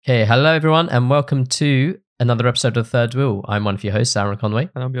Okay, hello everyone, and welcome to another episode of The Third Wheel. I'm one of your hosts, Aaron Conway.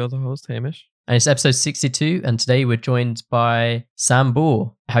 And I'm your other host, Hamish. And it's episode 62, and today we're joined by Sam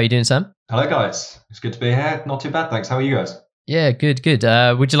Ball. How are you doing, Sam? Hello, guys. It's good to be here. Not too bad, thanks. How are you guys? Yeah, good.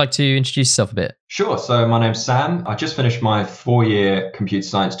 Would you like to introduce yourself a bit? Sure. So my name's Sam. I just finished my 4-year computer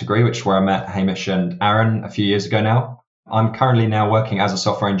science degree, which is where I met Hamish and Aaron a few years ago now. I'm currently now working as a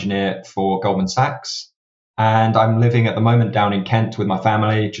software engineer for Goldman Sachs. And I'm living at the moment down in Kent with my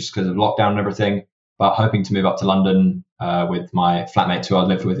family just because of lockdown and everything, but hoping to move up to London with my flatmates who I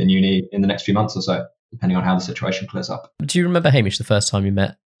live with in uni in the next few months or so, depending on how the situation clears up. Do you remember, Hamish, the first time you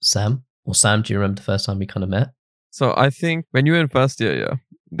met Sam? Or Sam, do you remember the first time we kind of met? So I think when you were in first year,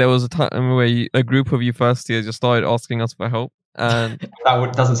 there was a time where a group of you first years just started asking us for help. And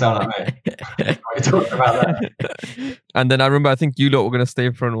That doesn't sound like me. We're talking about that. And then I remember, I think you lot were going to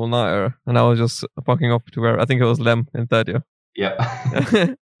stay for an all-nighter, and I was just fucking off to where I think it was Lem in third year. Yep.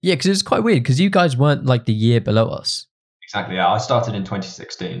 Yeah, because it was quite weird, because you guys weren't like the year below us. Exactly. Yeah, I started in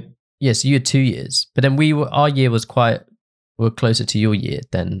 2016. Yeah, so you had 2 years, but then our year was we're closer to your year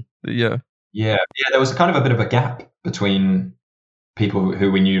than... Yeah. Yeah. There was kind of a bit of a gap between people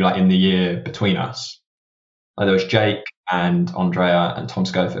who we knew like in the year between us. Like there was Jake and Andrea and Tom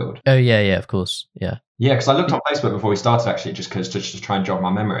Schofield. Oh, yeah, of course. Yeah. Yeah, because I looked on Facebook before we started actually, just to try and jog my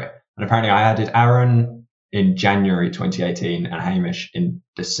memory. And apparently I added Aaron in January 2018 and Hamish in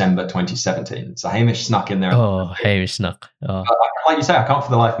December 2017. So Hamish snuck in there. Oh, Hamish snuck. Oh. But like you say, I can't for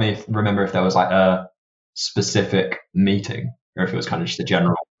the life of me remember if there was like a specific meeting or if it was kind of just a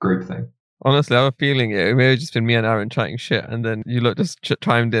general group thing. Honestly, I have a feeling it may have just been me and Aaron chatting shit, and then you lot just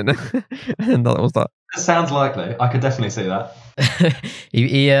chimed in, and that was that. It sounds likely. I could definitely see that.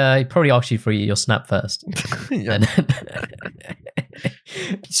 he probably asked you for your snap first. Yeah.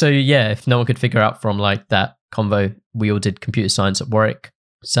 So yeah, if no one could figure out from like that convo, we all did computer science at Warwick.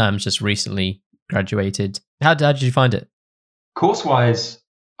 Sam's just recently graduated. How did you find it? Course-wise,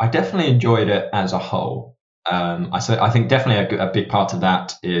 I definitely enjoyed it as a whole. I think definitely a big part of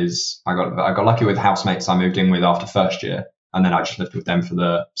that is I got lucky with housemates I moved in with after first year, and then I just lived with them for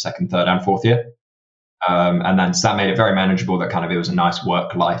the second, third, and fourth year. And then so that made it very manageable. That kind of it was a nice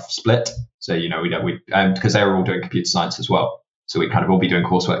work-life split. So we because they were all doing computer science as well, so we'd kind of all be doing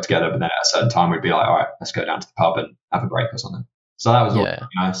coursework together. But then at a certain time, we'd be like, all right, let's go down to the pub and have a break or something. So that was all really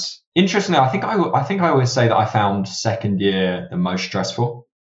nice. Interestingly, I think I always say that I found second year the most stressful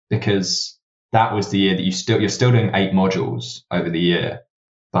because that was the year that you're still doing 8 modules over the year,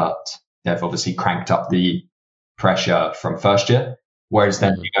 but they've obviously cranked up the pressure from first year. Whereas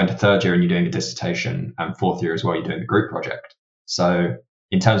then you go into third year and you're doing a dissertation, and fourth year as well, you're doing the group project. So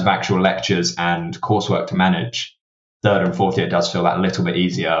in terms of actual lectures and coursework to manage, third and fourth year does feel that a little bit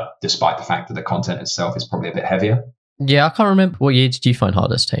easier, despite the fact that the content itself is probably a bit heavier. Yeah, I can't remember. What year did you find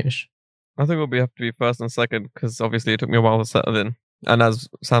hardest, Hamish? I think we'll have to be first and second, because obviously it took me a while to settle in. And as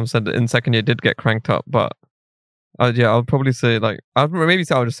Sam said, in second year it did get cranked up, but I'll probably say I'll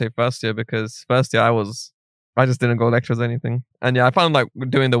just say first year, because first year I just didn't go lectures or anything. And yeah, I found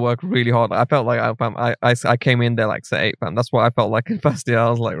doing the work really hard. I felt like I came in there say 8, fam. That's what I felt like in first year.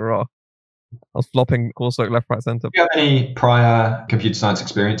 I was like raw. I was flopping coursework left, right, center. Do you have any prior computer science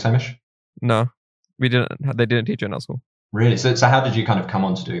experience, Hamish? No, we didn't. They didn't teach it in our school. Really? So how did you kind of come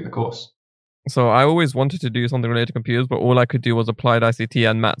on to doing the course? So I always wanted to do something related to computers, but all I could do was applied ICT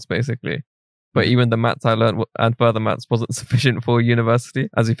and maths, basically. But even the maths I learned and further maths wasn't sufficient for university,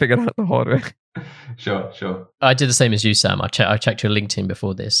 as we figured out the hard way. Sure. I did the same as you, Sam. I checked your LinkedIn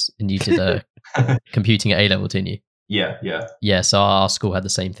before this, and you did computing at A-level, didn't you? Yeah. Yeah, so our school had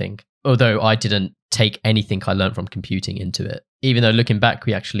the same thing. Although I didn't take anything I learned from computing into it. Even though looking back,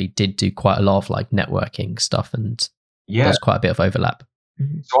 we actually did do quite a lot of networking stuff, and there's quite a bit of overlap.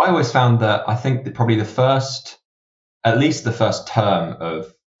 So I always found that I think that probably at least the first term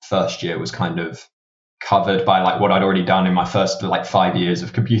of first year was kind of covered by what I'd already done in my first 5 years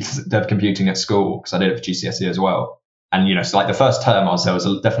of computing at school, because I did it for GCSE as well. And so the first term there was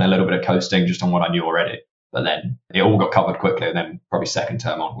definitely a little bit of coasting just on what I knew already, but then it all got covered quickly. And then probably second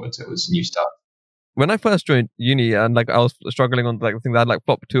term onwards, it was new stuff. When I first joined uni and I was struggling on the thing that I'd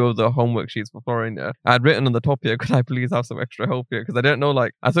flopped 2 of the homework sheets for foreign year, I had written on the top here, could I please have some extra help here? Because I didn't know, I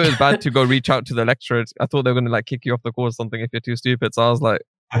thought it was bad to go reach out to the lecturers. I thought they were going to kick you off the course or something if you're too stupid. So I was like,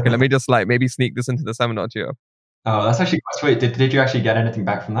 okay, let me just maybe sneak this into the seminar to you. Oh, that's actually quite sweet. Did you actually get anything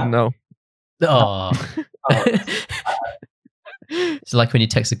back from that? No. Oh. It's like when you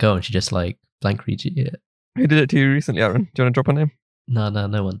text a girl and she just blank reads you. Yeah. Who did it to you recently, Aaron? Do you want to drop her name?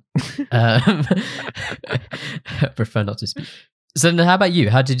 No one. I prefer not to speak. So then how about you?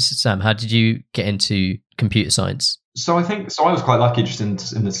 Sam, how did you get into computer science? So I was quite lucky just in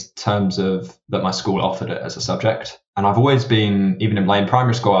the terms of that my school offered it as a subject. And I've always been, even in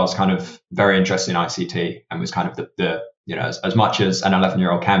primary school, I was kind of very interested in ICT and was kind of the as much as an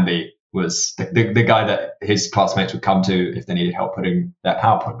 11-year-old can be, was the guy that his classmates would come to if they needed help putting their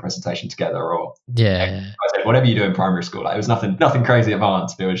PowerPoint presentation together, or I said, whatever you do in primary school. Like, it was nothing crazy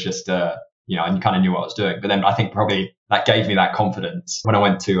advanced. It was just and you kind of knew what I was doing. But then I think probably that gave me that confidence. When I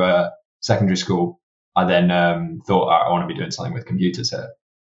went to secondary school, I then thought, I want to be doing something with computers here.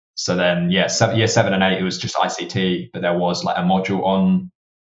 So then, year 7 and 8, it was just ICT, but there was like a module on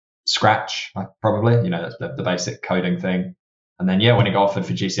Scratch, probably, the basic coding thing. And then, when it got offered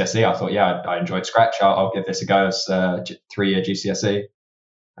for GCSE, I thought, I enjoyed Scratch. I'll give this a go as a 3-year GCSE.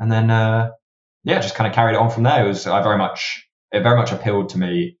 And then, just kind of carried it on from there. It very much appealed to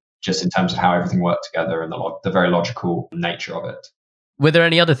me, just in terms of how everything worked together and the very logical nature of it. Were there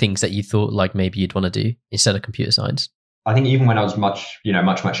any other things that you thought like maybe you'd want to do instead of computer science? I think even when I was much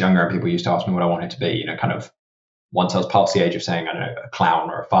younger, and people used to ask me what I wanted to be, kind of once I was past the age of saying, I don't know, a clown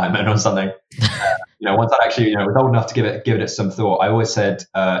or a fireman or something, once I actually, was old enough to give it some thought, I always said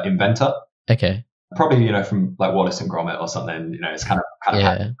inventor. Okay. Probably, from like Wallace and Gromit or something, it's kind of had in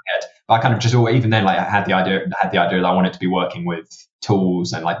my head. But I kind of just, even then, like I had the idea that I wanted to be working with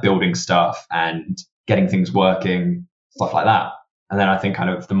tools and like building stuff and getting things working, stuff like that. And then I think kind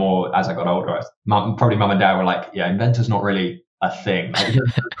of the more, as I got older, probably mum and dad were like, inventor's not really a thing. Like,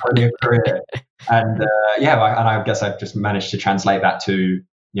 it's probably a career. And and I guess I've just managed to translate that to,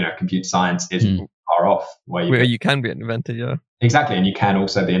 computer science is far off. Where you can be an inventor, yeah. Exactly. And you can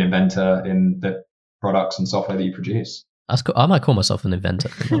also be an inventor in the products and software that you produce. That's cool. I might call myself an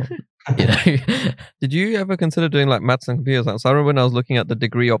inventor. Did you ever consider doing like maths and computer science? I remember when I was looking at the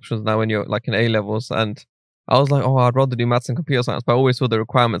degree options now when you're like in A levels, and I was like, I'd rather do maths and computer science, but I always saw the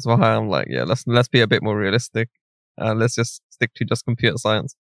requirements were high. I'm like, let's be a bit more realistic. Let's just stick to just computer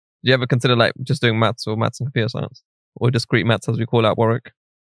science. Did you ever consider like just doing maths and computer science, or discrete maths as we call it at Warwick?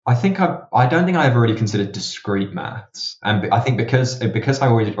 I don't think I ever really considered discrete maths, and I think because I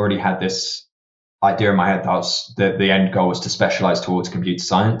already had this idea in my head that the end goal was to specialize towards computer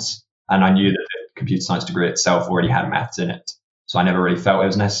science, and I knew that the computer science degree itself already had maths in it, so I never really felt it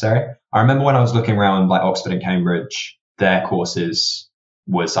was necessary. I remember when I was looking around like Oxford and Cambridge, their courses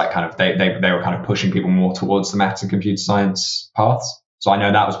was like kind of they were kind of pushing people more towards the maths and computer science paths. So I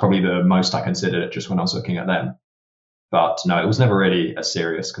know that was probably the most I considered it just when I was looking at them. But no, it was never really a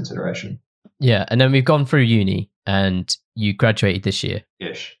serious consideration. Yeah, and then we've gone through uni, and you graduated this year.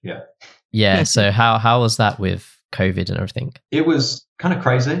 Ish, yeah. Yeah. So how was that with COVID and everything? It was kind of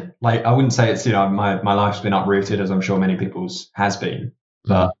crazy. Like, I wouldn't say it's my life's been uprooted, as I'm sure many people's has been,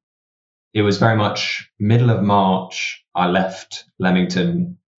 but it was very much middle of March. I left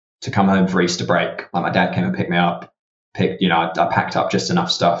Leamington to come home for Easter break. Like, my dad came and picked me up. I packed up just enough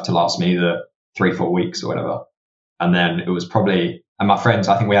stuff to last me the 3-4 weeks or whatever. And then it was probably, and my friends,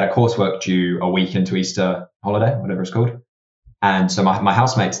 I think we had a coursework due a week into Easter holiday, whatever it's called. And so my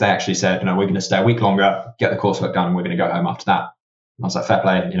housemates, they actually said, we're going to stay a week longer, get the coursework done, and we're going to go home after that. And I was like, fair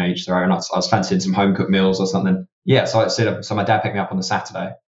play, each their own. I was fancying some home cooked meals or something. Yeah, so my dad picked me up on the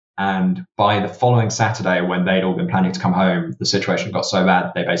Saturday. And by the following Saturday, when they'd all been planning to come home, the situation got so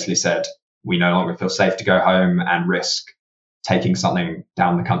bad, they basically said, we no longer feel safe to go home and risk taking something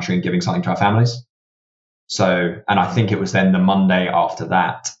down the country and giving something to our families. So, and I think it was then the Monday after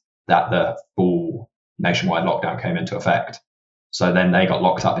that the full nationwide lockdown came into effect. So then they got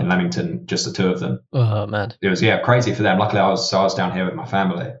locked up in Leamington, just the two of them. Oh, man. It was, crazy for them. Luckily, I was down here with my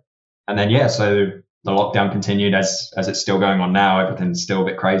family. And then, so the lockdown continued as it's still going on now. Everything's still a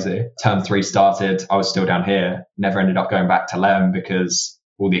bit crazy. Term 3 started. I was still down here. Never ended up going back to Lem because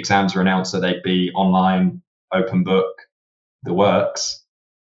all the exams were announced that they'd be online, open book, the works.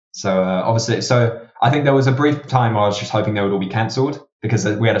 So obviously, I think there was a brief time where I was just hoping they would all be cancelled because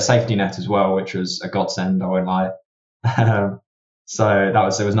we had a safety net as well, which was a godsend, I won't lie. So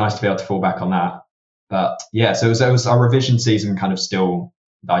it was nice to be able to fall back on that. But so it was our revision season kind of still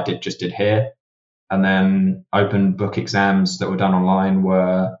that I just did here. And then open book exams that were done online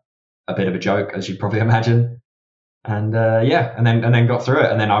were a bit of a joke, as you'd probably imagine. And and then got through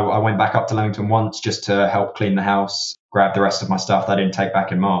it. And then I went back up to Leamington once just to help clean the house, grab the rest of my stuff that I didn't take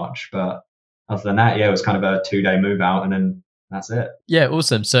back in March. But other than that, it was kind of a 2-day move out, and then that's it. Yeah,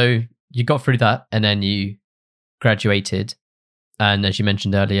 awesome. So you got through that, and then you graduated. And as you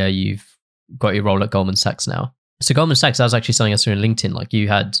mentioned earlier, you've got your role at Goldman Sachs now. So Goldman Sachs, that was actually something I saw on LinkedIn. Like, you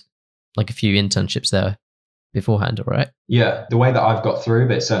had like a few internships there beforehand, all right? Yeah, the way that I've got through,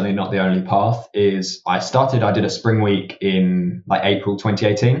 but it's certainly not the only path, is I did a spring week in like April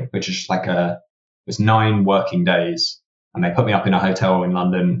 2018, which is like was 9 working days, and they put me up in a hotel in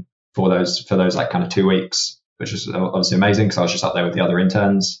London for those like kind of 2 weeks, which was obviously amazing because I was just up there with the other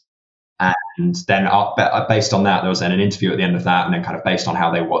interns. And then based on that, there was then an interview at the end of that, and then kind of based on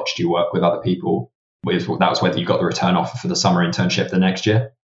how they watched you work with other people, that was whether you got the return offer for the summer internship the next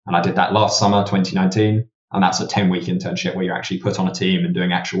year. And I did that last summer, 2019, and that's a 10-week internship where you're actually put on a team and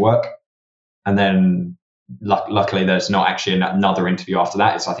doing actual work. And then luckily there's not actually another interview after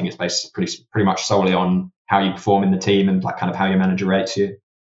that. I think it's based pretty much solely on how you perform in the team and like kind of how your manager rates you.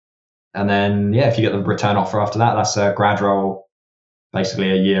 And then, if you get the return offer after that, that's a grad role,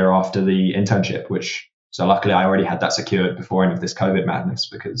 basically a year after the internship, so luckily I already had that secured before any of this COVID madness,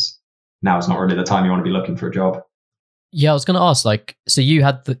 because now is not really the time you want to be looking for a job. Yeah, I was going to ask, like, so you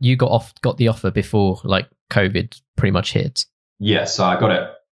got the offer before like COVID pretty much hit. Yeah, so I got it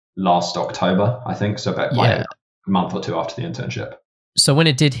last October, I think, so about a month or 2 after the internship. So when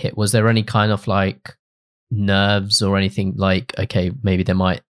it did hit, was there any kind of like nerves or anything like, okay, maybe they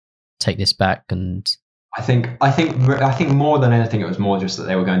might take this back? And I think more than anything, it was more just that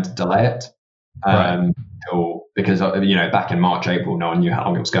they were going to delay it, because back in March, April, no one knew how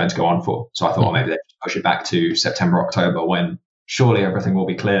long it was going to go on for. So I thought, maybe they'd push it back to September, October, when surely everything will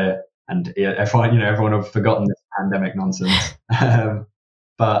be clear and everyone will have forgotten this pandemic nonsense.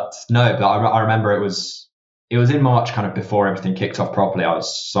 But I remember it was in March, kind of before everything kicked off properly. I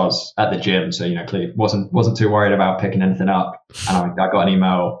was at the gym, so clearly wasn't too worried about picking anything up, and I got an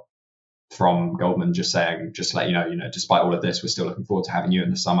email from Goldman just saying, just to let you know, despite all of this, we're still looking forward to having you in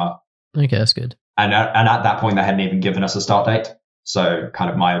the summer. Okay, that's good. And at that point, they hadn't even given us a start date. So kind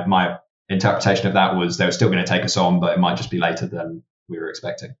of my interpretation of that was they were still going to take us on, but it might just be later than we were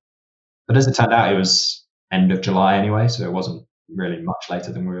expecting. But as it turned out, it was end of July anyway, so it wasn't really much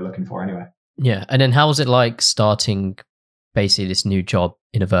later than we were looking for anyway. Yeah. And then how was it like starting basically this new job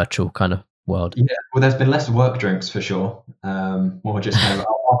in a virtual kind of world? Yeah, well, there's been less work drinks for sure. More just kind of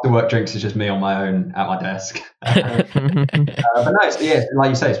after work drinks is just me on my own at my desk. But no, like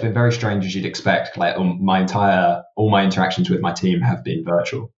you say, it's been very strange, as you'd expect. Like all my interactions with my team have been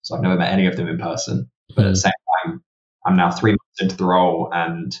virtual, so I've never met any of them in person. But at the same time, I'm now 3 months into the role,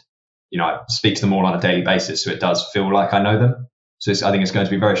 and I speak to them all on a daily basis, so it does feel like I know them. So I think it's going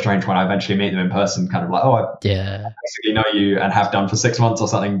to be very strange when I eventually meet them in person, kind of like, I basically know you and have done for 6 months or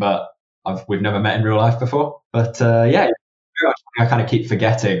something, but we've never met in real life before. But I kind of keep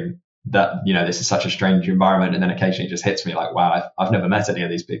forgetting that this is such a strange environment, and then occasionally it just hits me like, wow, I've never met any of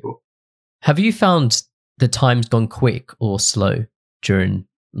these people. Have you found the time's gone quick or slow during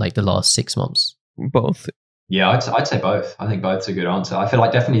like the last 6 months? Both. Yeah, I'd say both. I think both's a good answer. I feel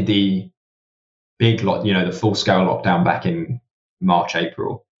like definitely the big the full scale lockdown back in March,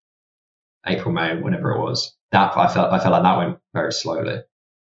 April, May, whenever it was, that I felt like that went very slowly.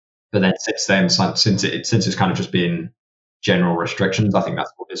 But then since then, since it's kind of just been general restrictions, I think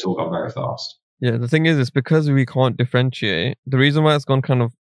it's all gone very fast. Yeah, the thing is, it's because we can't differentiate. The reason why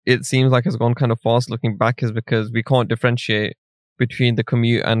it seems like it's gone kind of fast looking back is because we can't differentiate between the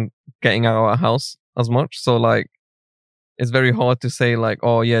commute and getting out of our house as much. So like, it's very hard to say like,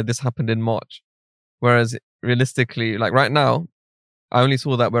 oh yeah, this happened in March. Whereas realistically, like right now, I only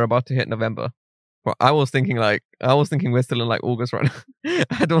saw that we're about to hit November. But I was thinking we're still in like August right now.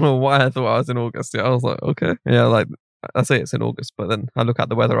 I don't know why I thought I was in August. Yeah, I was like, okay. Yeah, like I say it's in August, but then I look at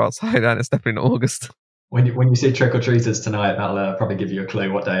the weather outside and it's definitely in August. When you see trick-or-treaters tonight, that'll probably give you a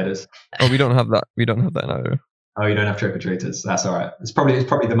clue what day it is. Oh, we don't have that. We don't have that in our area. Oh, you don't have trick-or-treaters. That's all right. It's probably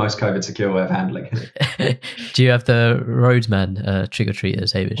the most COVID secure way of handling it. Do you have the Roadman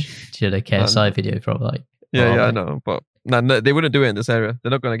trick-or-treaters, Hamish? Do you have a KSI video from like? Yeah, I know, but no, they wouldn't do it in this area.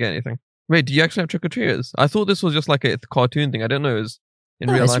 They're not going to get anything. Wait, do you actually have trick-or-treaters? I thought this was just like a cartoon thing. I didn't know it was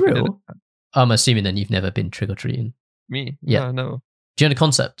in real life. Real. I'm assuming then you've never been trick-or-treating. Me? Yeah. No. Do you know the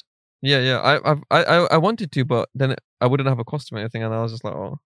concept? Yeah. I wanted to, but then I wouldn't have a costume or anything, and I was just like,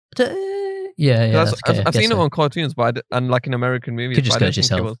 oh. Yeah. I've seen it on cartoons, but and like in American movies. You could just go to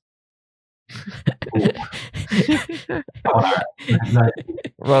yourself.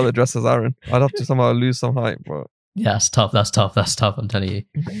 Rather dress as Aaron. I'd have to somehow lose some height, but. Yeah, that's tough. I'm telling you.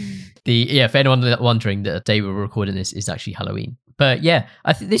 For anyone wondering, the day we're recording this is actually Halloween. But yeah,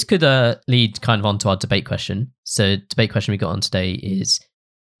 I think this could lead kind of onto our debate question. So, debate question we got on today is: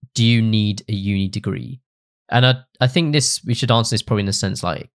 do you need a uni degree? And I think we should answer this probably in the sense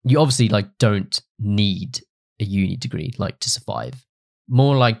like you obviously like don't need a uni degree like to survive.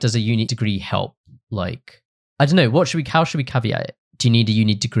 More like, does a uni degree help? Like, I don't know. How should we caveat it? Do you need a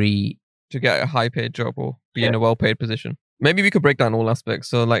uni degree to get a high paid job or be in a well paid position? Maybe we could break down all aspects.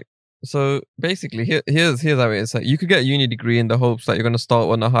 So like So basically, here's how it is. Like, you could get a uni degree in the hopes that you're going to start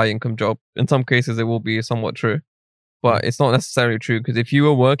on a high income job. In some cases, it will be somewhat true, but it's not necessarily true, because if you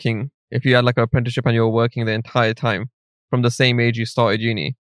had like an apprenticeship and you were working the entire time from the same age you started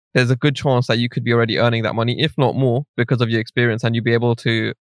uni, there's a good chance that you could be already earning that money, if not more, because of your experience, and you'd be able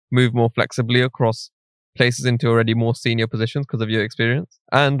to move more flexibly across places into already more senior positions because of your experience.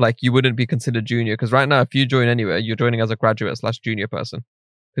 And like, you wouldn't be considered junior, because right now, if you join anywhere, you're joining as a graduate/junior person,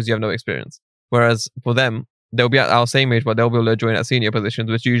 because you have no experience. Whereas for them, they'll be at our same age, but they'll be able to join at senior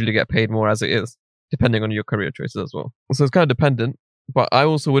positions, which usually get paid more as it is, depending on your career choices as well. So it's kind of dependent, but I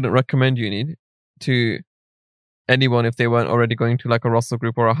also wouldn't recommend uni to anyone if they weren't already going to like a Russell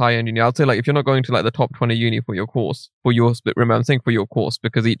Group or a high-end uni. I'd say like, if you're not going to like the top 20 uni for your course, remember I'm saying for your course,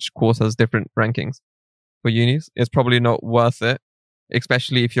 because each course has different rankings for unis, it's probably not worth it,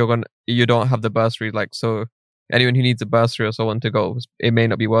 especially if you don't have the bursary. Like, so anyone who needs a bursary or so on to go, it may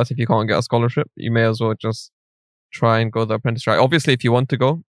not be worth it if you can't get a scholarship. You may as well just try and go the apprentice track. Obviously, if you want to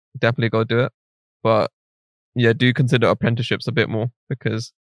go, definitely go do it. But yeah, do consider apprenticeships a bit more,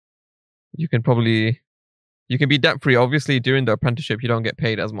 because you can be debt free. Obviously, during the apprenticeship, you don't get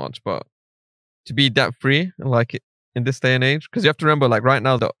paid as much, but to be debt free, like in this day and age, because you have to remember, like right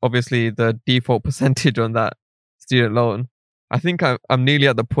now, obviously the default percentage on that student loan, I think I'm nearly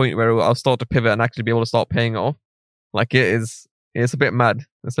at the point where I'll start to pivot and actually be able to start paying off. Like, it's a bit mad.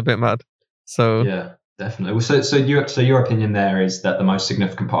 It's a bit mad. So yeah, definitely. Well, so your opinion there is that the most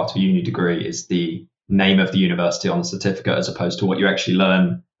significant part of a uni degree is the name of the university on the certificate, as opposed to what you actually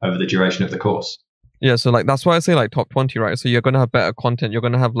learn over the duration of the course. Yeah, so like, that's why I say like top 20, right? So you're going to have better content. You're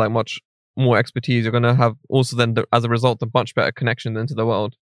going to have like much more expertise. You're going to have also then, as a result, a much better connection into the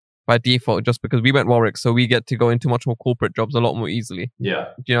world by default, just because we went Warwick, so we get to go into much more corporate jobs a lot more easily. Yeah.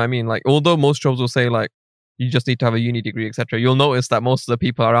 Do you know what I mean? Like, although most jobs will say like, you just need to have a uni degree, etc., you'll notice that most of the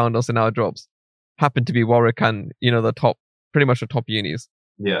people around us in our jobs happen to be Warwick and, pretty much the top unis.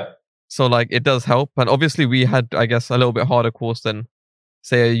 Yeah. So like, it does help. And obviously we had, I guess, a little bit harder course than,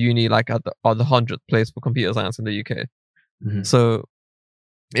 say, a uni like at the 100th place for computer science in the UK. Mm-hmm. So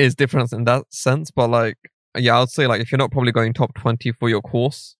it is different in that sense. But like, yeah, I'd say like, if you're not probably going top 20 for your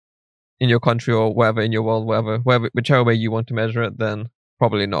course in your country or wherever in your world, whichever way you want to measure it, then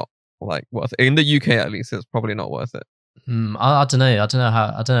probably not like worth it. In the UK, at least, it's probably not worth it. I don't know. I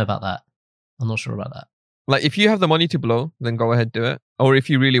don't know about that. I'm not sure about that. Like, if you have the money to blow, then go ahead, do it. Or if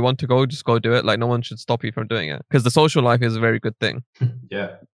you really want to go, just go do it. Like, no one should stop you from doing it, because the social life is a very good thing.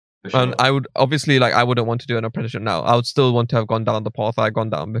 Yeah. For sure. And I would obviously, like, I wouldn't want to do an apprenticeship now. I would still want to have gone down the path I've gone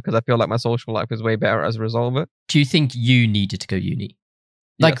down, because I feel like my social life is way better as a result of it. Do you think you needed to go uni?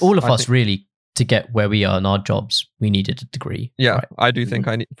 Like, yes, all of us really, to get where we are in our jobs, we needed a degree. Yeah, right? I do think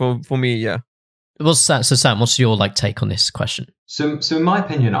I need, for me, yeah. Well, so Sam, what's your like take on this question? So in my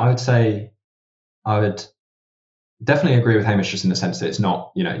opinion, I would say I would definitely agree with Hamish, just in the sense that it's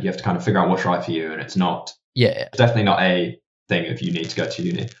not, you have to kind of figure out what's right for you, and it's not, definitely not a thing if you need to go to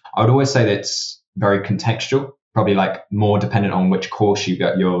uni. I would always say that it's very contextual, probably like more dependent on which course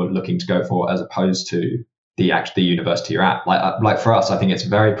you're looking to go for, as opposed to the university you're at. Like for us, I think it's a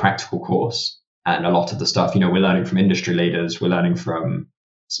very practical course, and a lot of the stuff, we're learning from industry leaders, we're learning stuff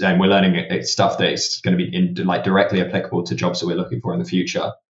that is going to be directly applicable to jobs that we're looking for in the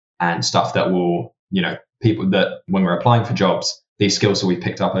future, and stuff that will, people that when we're applying for jobs, these skills that we've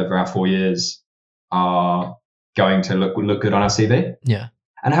picked up over our 4 years are going to look good on our CV. Yeah.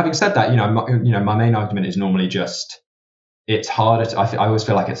 And having said that, my main argument is normally just, it's harder. I always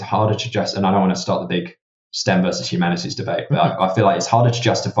feel like it's harder to just, and I don't want to start the big STEM versus humanities debate, but I feel like it's harder to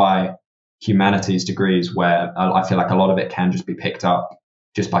justify humanities degrees where I feel like a lot of it can just be picked up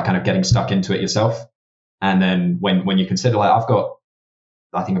just by kind of getting stuck into it yourself. And then when you consider, like, I've got,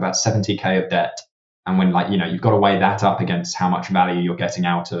 I think, about 70k of debt, and when, like, you've got to weigh that up against how much value you're getting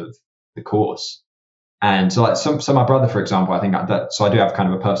out of the course. And so, like, so my brother, for example, I think that, so I do have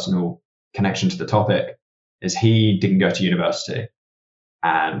kind of a personal connection to the topic, is he didn't go to university,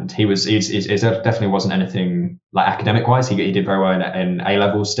 and he definitely wasn't anything like academic wise. He did very well in A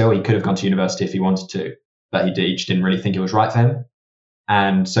levels. Still, he could have gone to university if he wanted to, but he just didn't really think it was right for him.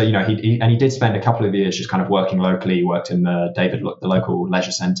 And so, he did spend a couple of years just kind of working locally. He worked in the local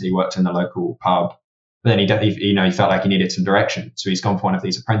leisure centre. He worked in the local pub. But then he felt like he needed some direction. So he's gone for one of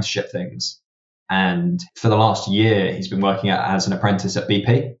these apprenticeship things. And for the last year, he's been working as an apprentice at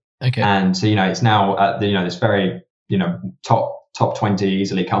BP. Okay. And so, it's now at this very, top 20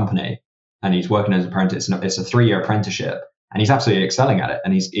 easily company. And he's working as an apprentice. It's a 3-year apprenticeship. And he's absolutely excelling at it.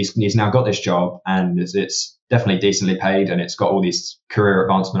 And he's now got this job, and it's definitely decently paid, and it's got all these career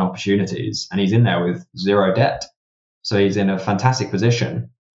advancement opportunities, and he's in there with zero debt. So he's in a fantastic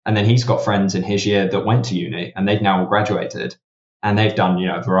position. And then he's got friends in his year that went to uni and they've now all graduated and they've done,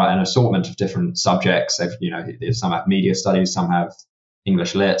 an assortment of different subjects. They've, some have media studies, some have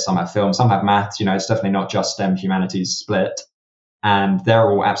English lit, some have film, some have maths. It's definitely not just STEM humanities split. And they're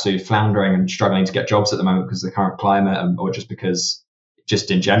all absolutely floundering and struggling to get jobs at the moment because of the current climate, or just because, just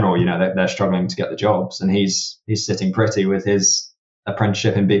in general, they're struggling to get the jobs. And he's sitting pretty with his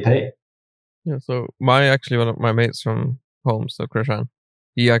apprenticeship in BP. Yeah. So one of my mates from home, so Krishan,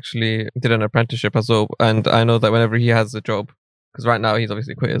 he actually did an apprenticeship as well. And I know that whenever he has a job, because right now he's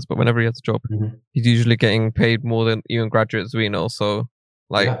obviously quit his, but whenever he has a job, he's usually getting paid more than even graduates we know. So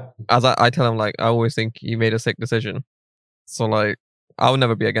as I tell him, I always think he made a sick decision. So I would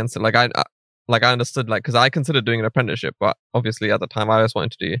never be against it. I understood, because I considered doing an apprenticeship, but obviously at the time I just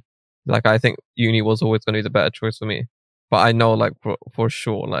wanted to do, I think uni was always going to be the better choice for me. But I know for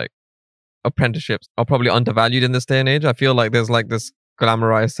sure, apprenticeships are probably undervalued in this day and age. I feel like there's this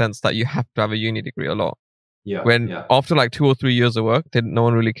glamorized sense that you have to have a uni degree a lot. Yeah. After 2 or 3 years of work, no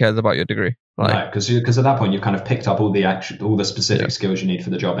one really cares about your degree. No, because at that point you've kind of picked up all the specific skills you need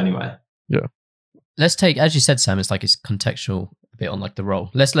for the job anyway. Yeah. Let's take, as you said, Sam, it's contextual a bit on the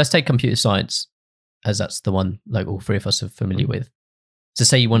role. Let's take computer science, as that's the one all three of us are familiar with. So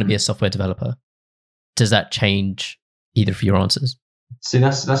say you want to be a software developer, does that change either of your answers? See,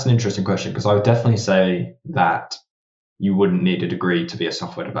 that's an interesting question, because I would definitely say that you wouldn't need a degree to be a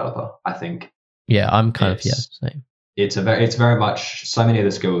software developer. I think. Yeah, I'm same. It's very much so many of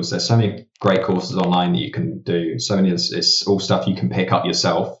the skills. There's so many great courses online that you can do. So many of it's all stuff you can pick up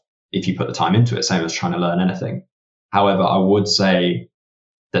yourself if you put the time into it, same as trying to learn anything. However, I would say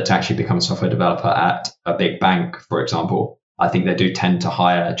that to actually become a software developer at a big bank, for example, I think they do tend to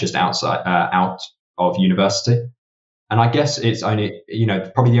hire just out of university. And I guess it's only,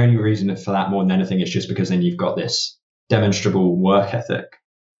 probably the only reason for that more than anything is just because then you've got this demonstrable work ethic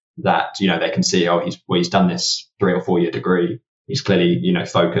that, they can see, he's done this 3 or 4 year degree. He's clearly,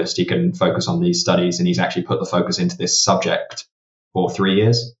 focused. He can focus on these studies and he's actually put the focus into this subject for 3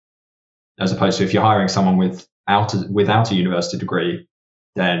 years. As opposed to if you're hiring someone without a university degree,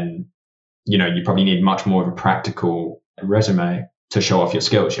 then, you probably need much more of a practical resume to show off your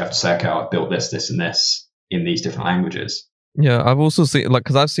skills. You have to say, okay, I've built this, and this in these different languages. Yeah, I've also seen,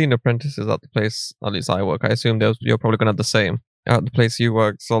 because I've seen apprentices at the place, at least I work. I assume you're probably going to have the same at the place you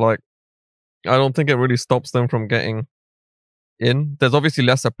work. So, I don't think it really stops them from getting in. There's obviously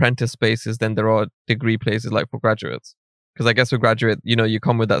less apprentice spaces than there are degree places for graduates. Because I guess with graduate, you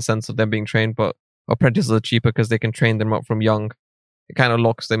come with that sense of them being trained, but apprentices are cheaper because they can train them up from young. It kind of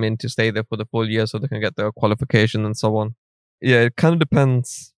locks them in to stay there for the full year so they can get their qualification and so on. Yeah, it kind of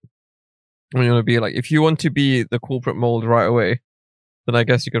depends. When you want to be if you want to be the corporate mold right away, then I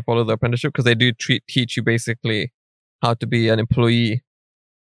guess you could follow the apprenticeship, because they do teach you basically how to be an employee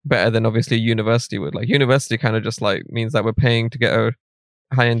better than obviously university would. University kind of just means that we're paying to get a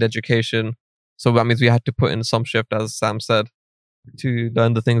high-end education. So that means we had to put in some shift, as Sam said, to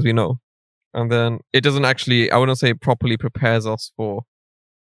learn the things we know. And then it doesn't actually, I wouldn't say properly prepares us for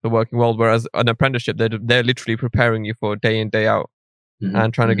the working world. Whereas an apprenticeship, they're literally preparing you for day in, day out,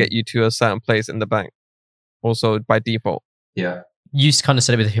 and trying to get you to a certain place in the bank. Also by default. Yeah. You kind of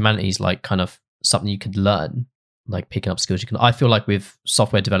said it with the humanities, kind of something you could learn, picking up skills you can. I feel with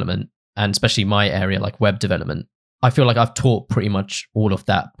software development, and especially my area, web development, I feel I've taught pretty much all of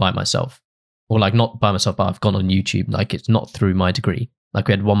that by myself. Or not by myself, but I've gone on YouTube. It's not through my degree. We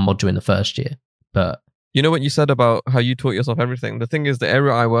had one module in the first year, but you know what you said about how you taught yourself everything. The thing is, the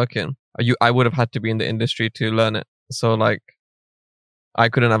area I work in, I would have had to be in the industry to learn it. So I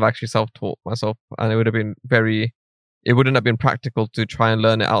couldn't have actually self-taught myself, and it wouldn't have been practical to try and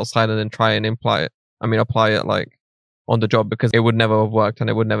learn it outside and then try and apply it on the job, because it would never have worked and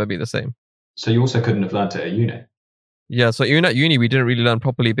it would never be the same. So you also couldn't have learned it at uni. Yeah, so even at uni, we didn't really learn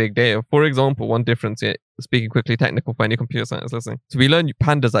properly big data. For example, one difference, speaking quickly technical for any computer science listening. So we learned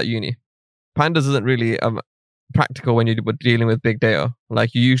pandas at uni. Pandas isn't really practical when you're dealing with big data.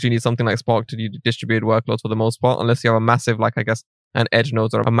 You usually need something like Spark to do distributed workloads for the most part, unless you have a massive, an edge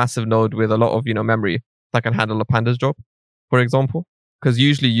node or a massive node with a lot of, memory that can handle a pandas job, for example. Because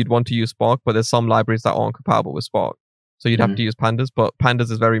usually you'd want to use Spark, but there's some libraries that aren't compatible with Spark. So you'd have to use pandas, but pandas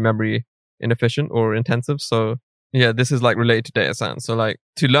is very memory inefficient or intensive. So yeah, this is related to data science. So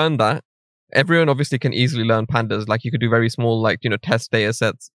to learn that, everyone obviously can easily learn pandas. You could do very small, test data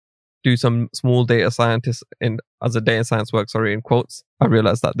sets, do some small data scientists as a data science work, in quotes. I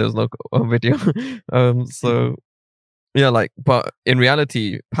realized that there was no video. So yeah, but in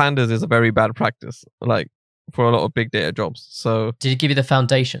reality, pandas is a very bad practice, for a lot of big data jobs. So did it give you the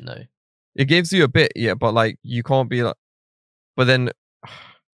foundation though? It gives you a bit, yeah, but you can't be but then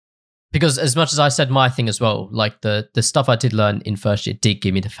Because as much as I said my thing as well, like the stuff I did learn in first year did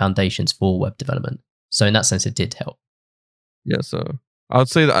give me the foundations for web development. So in that sense, it did help. Yeah, so I would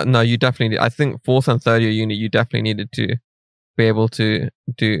say that, no, you definitely, I think fourth and third year uni, you definitely needed to be able to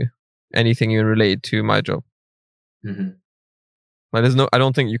do anything even related to my job. Mm-hmm. Like I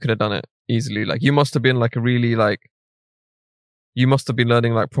don't think you could have done it easily. Like you must have been like you must have been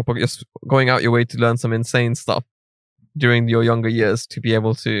learning like proper, just going out your way to learn some insane stuff during your younger years to be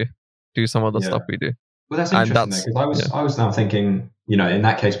able to do some of the stuff we do. Well, that's interesting because I was now thinking, you know, in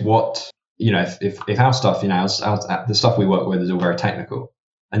that case, what, you know, if our stuff, you know, the stuff we work with is all very technical,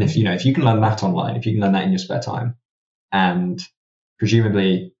 and if you can learn that online, if you can learn that in your spare time, and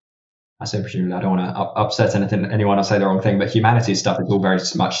presumably, I say presumably, I don't want to upset anyone or say the wrong thing, but humanities stuff is all very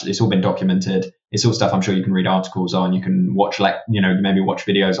much, it's all been documented. It's all stuff I'm sure you can read articles on, you can watch, maybe watch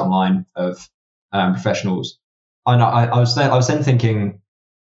videos online of professionals. And I was then thinking,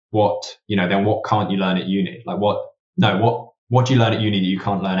 what can't you learn at uni? Like what do you learn at uni that you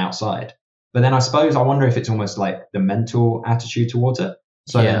can't learn outside? But then I wonder if it's almost like the mental attitude towards it.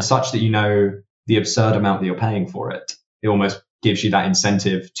 So then such that you know the absurd amount that you're paying for it, it almost gives you that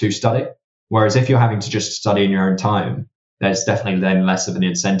incentive to study. Whereas if you're having to just study in your own time, there's definitely then less of an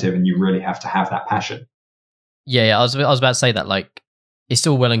incentive, and you really have to have that passion. Yeah, I was about to say that, like, it's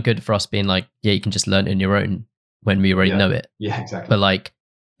still well and good for us being like, yeah, you can just learn it on your own when we already know it. Yeah, exactly. But like,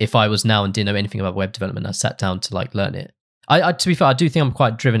 if I was now and didn't know anything about web development, I sat down to like learn it. I to be fair, I do think I'm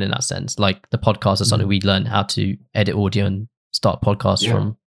quite driven in that sense. Like the podcast is something we learn how to edit audio and start podcasts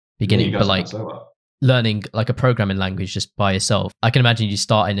from beginning. But like learning like a programming language just by yourself, I can imagine you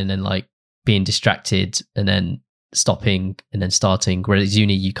starting and then like being distracted and then stopping and then starting. Whereas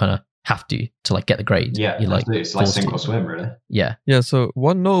uni, you kind of have to like get the grade. Yeah, it's like sink or swim, really. Yeah. Yeah. So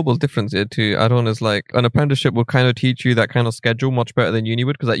one notable difference here to add on is like an apprenticeship will kind of teach you that kind of schedule much better than uni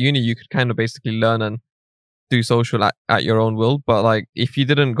would, because at uni you could kind of basically learn and do social at your own will. But like if you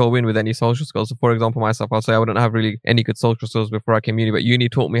didn't go in with any social skills, so for example myself, I'll say I wouldn't have really any good social skills before I came uni, but uni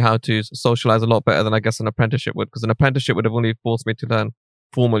taught me how to socialize a lot better than I guess an apprenticeship would, because an apprenticeship would have only forced me to learn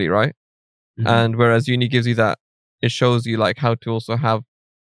formally, right? Mm-hmm. And whereas uni gives you that, it shows you like how to also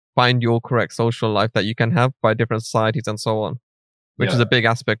find your correct social life that you can have by different societies and so on, which is a big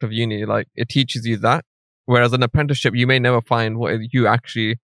aspect of uni. Like it teaches you that, whereas an apprenticeship, you may never find what you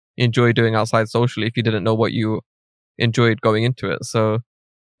actually enjoy doing outside socially if you didn't know what you enjoyed going into it. So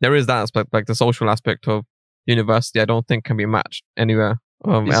there is that aspect, like the social aspect of university, I don't think can be matched anywhere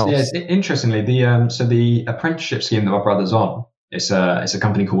else. Yeah, interestingly, the apprenticeship scheme that my brother's on, it's a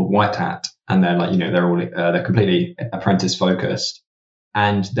company called White Hat, and they're like, they're completely apprentice focused.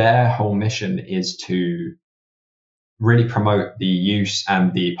 And their whole mission is to really promote the use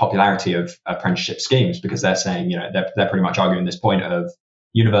and the popularity of apprenticeship schemes, because they're saying, they're pretty much arguing this point of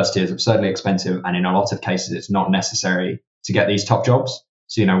university is absurdly expensive, and in a lot of cases, it's not necessary to get these top jobs.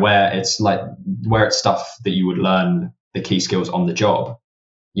 So, where it's stuff that you would learn the key skills on the job,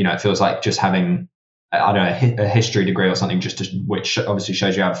 it feels like just having, I don't know, a history degree or something, which obviously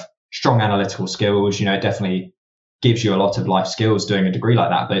shows you have strong analytical skills. It definitely gives you a lot of life skills doing a degree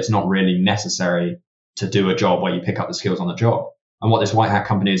like that, but it's not really necessary to do a job where you pick up the skills on the job. And what this White Hat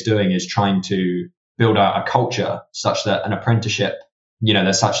company is doing is trying to build a culture such that an apprenticeship,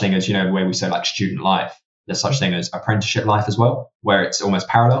 there's such thing as, where we say like student life, there's such thing as apprenticeship life as well, where it's almost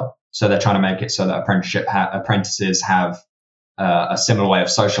parallel. So they're trying to make it so that apprentices have a similar way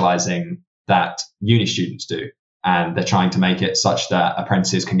of socializing that uni students do. And they're trying to make it such that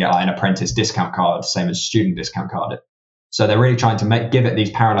apprentices can get like an apprentice discount card, same as student discount card. So they're really trying to give it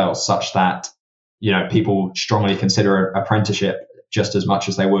these parallels such that, people strongly consider apprenticeship just as much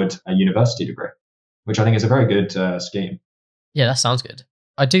as they would a university degree, which I think is a very good scheme. Yeah, that sounds good.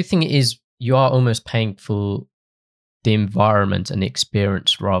 I do think it is, you are almost paying for the environment and the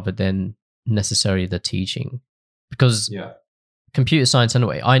experience rather than necessarily the teaching. Because computer science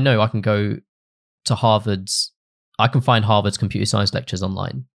anyway, I know I can go to I can find Harvard's computer science lectures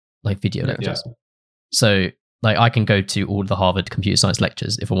online, like video lectures. Yeah. So like I can go to all the Harvard computer science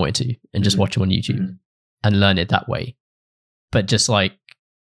lectures if I wanted to and just watch them on YouTube and learn it that way. But just like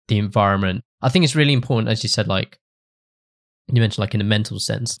the environment, I think it's really important, as you said, like you mentioned, like in a mental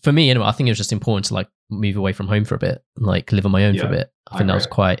sense. For me anyway, I think it was just important to like move away from home for a bit, like live on my own for a bit. I think that was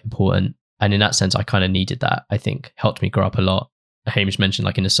quite important. And in that sense, I kind of needed that. I think helped me grow up a lot. Hamish mentioned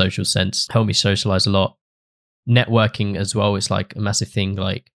like in a social sense, helped me socialize a lot. Networking as well is like a massive thing.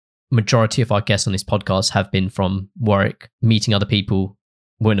 Like majority of our guests on this podcast have been from Warwick. Meeting other people,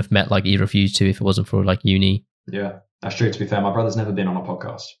 wouldn't have met like either of you two if it wasn't for like uni. Yeah, that's true. To be fair, my brother's never been on a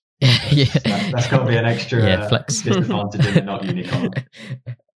podcast. Yeah, that's got to be an extra flex disadvantage in not uni.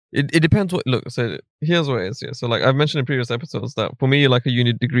 It depends what, look, so here's what it is. Yeah. So like I've mentioned in previous episodes that for me, like a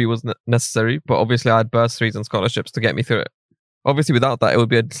uni degree was necessary, but obviously I had bursaries and scholarships to get me through it. Obviously without that, it would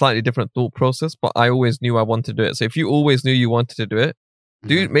be a slightly different thought process, but I always knew I wanted to do it. So if you always knew you wanted to do it,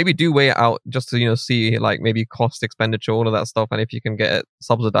 maybe weigh it out just to, see like maybe cost, expenditure, all of that stuff. And if you can get it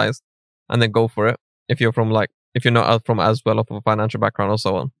subsidized and then go for it. If you're not from as well of a financial background or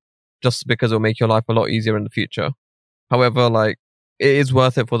so on, just because it'll make your life a lot easier in the future. However, like it is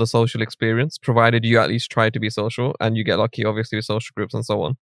worth it for the social experience, provided you at least try to be social and you get lucky, obviously, with social groups and so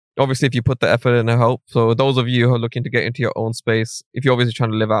on. Obviously, if you put the effort in, it helps. So those of you who are looking to get into your own space, if you're obviously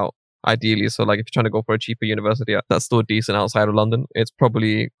trying to live out, ideally, so like if you're trying to go for a cheaper university that's still decent outside of London, it's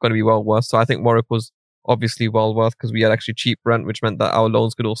probably going to be well worth. So I think Warwick was obviously well worth because we had actually cheap rent, which meant that our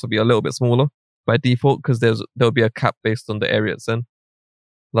loans could also be a little bit smaller by default because there'll be a cap based on the area it's in.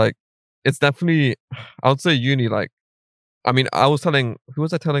 Like, it's definitely, I would say uni, like, I mean, who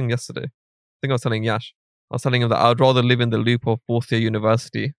was I telling yesterday? I think I was telling Yash. I was telling him that I'd rather live in the loop of fourth year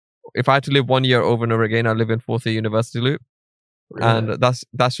university. If I had to live 1 year over and over again, I'd live in fourth year university loop. Really? And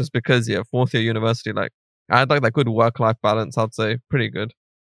that's just because, fourth year university, like, I had like that good work-life balance, I'd say, pretty good.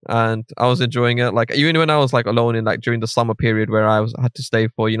 And I was enjoying it. Like, even when I was like alone in like during the summer period where I had to stay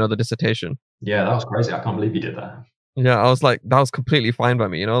for, the dissertation. Yeah, that was crazy. I can't believe you did that. Yeah, I was like, that was completely fine by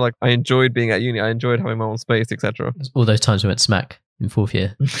me, like I enjoyed being at uni. I enjoyed having my own space, etc. All those times we went smack in fourth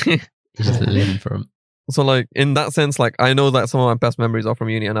year. Just living from. So like in that sense, like I know that some of my best memories are from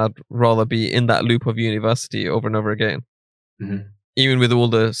uni and I'd rather be in that loop of university over and over again. Mm-hmm. Even with all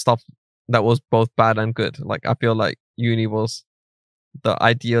the stuff that was both bad and good. Like I feel like uni was the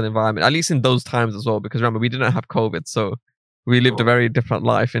ideal environment, at least in those times as well, because remember, we didn't have COVID, so we lived a very different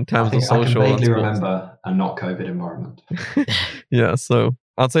life in terms of social. I can vaguely remember a not COVID environment. Yeah, so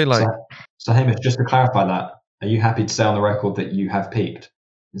I'd say like... So Hamish, just to clarify that, are you happy to say on the record that you have peaked?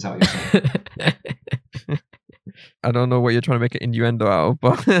 Is that what you're saying? I don't know what you're trying to make an innuendo out of,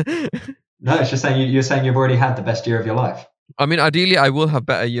 but... No, it's just saying you're saying you've already had the best year of your life. I mean, ideally, I will have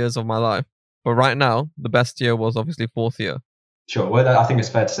better years of my life. But right now, the best year was obviously fourth year. Sure. Well, I think it's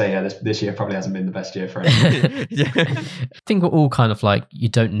fair to say, this year probably hasn't been the best year for anyone. Yeah. I think we're all kind of like, you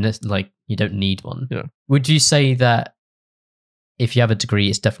don't need one. Yeah. Would you say that if you have a degree,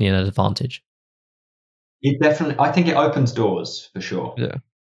 it's definitely an advantage? I think it opens doors for sure. Yeah.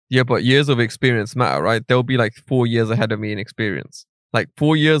 Yeah, but years of experience matter, right? They'll be like 4 years ahead of me in experience. Like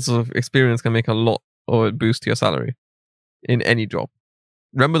 4 years of experience can make a lot or boost your salary in any job.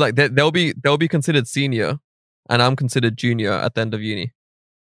 Remember, like they'll be considered senior, and I'm considered junior at the end of uni.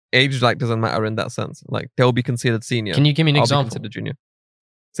 Age like doesn't matter in that sense. Like they'll be considered senior. Can you give me an example? I'll be considered junior.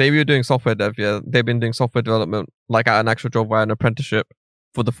 Say we were doing software dev, they've been doing software development like at an actual job via an apprenticeship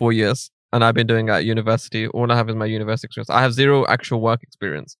for the 4 years, and I've been doing it at university. All I have is my university experience. I have 0 actual work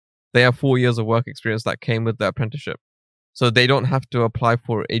experience. They have 4 years of work experience that came with the apprenticeship. So they don't have to apply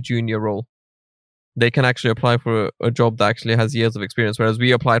for a junior role. They can actually apply for a job that actually has years of experience, whereas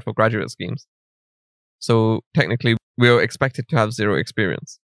we applied for graduate schemes. So technically, we are expected to have 0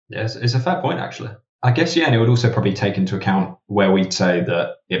 experience. Yes, it's a fair point, actually. I guess, and it would also probably take into account where we'd say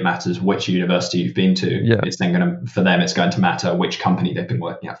that it matters which university you've been to. Yeah. It's then for them, it's going to matter which company they've been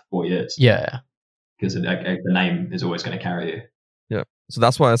working at for 4 years. Yeah. Because the name is always going to carry you. Yeah. So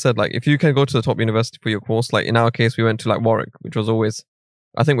that's why I said, like, if you can go to the top university for your course, like in our case, we went to like Warwick, which was always,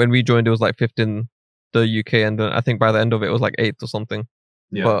 I think when we joined, it was like 5th in the UK. And then I think by the end of it, it was like 8th or something.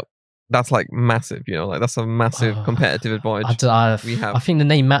 Yeah. But that's like massive, like that's a massive competitive advantage we have. I think the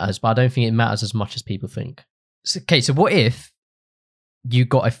name matters, but I don't think it matters as much as people think. So what if you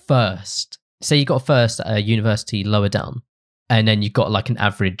got a first, say you got a first at a university lower down, and then you got like an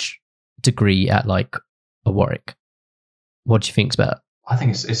average degree at like a Warwick? What do you think's better? I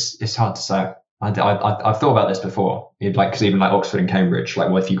think it's hard to say. I've thought about this before. Because even like Oxford and Cambridge, like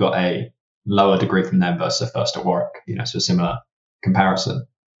what if you got a lower degree from them versus a first at Warwick? So a similar comparison.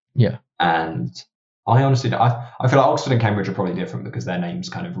 Yeah. And I honestly, I feel like Oxford and Cambridge are probably different because their names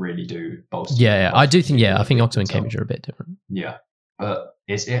kind of really do bolster. Yeah. I do think, I think Oxford and Cambridge are a bit different. Yeah. But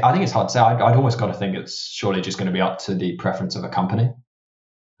I think it's hard to say. I'd almost got to think it's surely just going to be up to the preference of a company,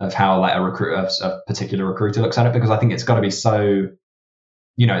 of how like a particular recruiter looks at it, because I think it's got to be so,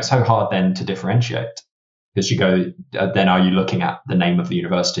 it's so hard then to differentiate, because you go, then are you looking at the name of the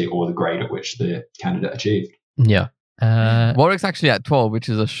university or the grade at which the candidate achieved? Yeah. Warwick's actually at 12, which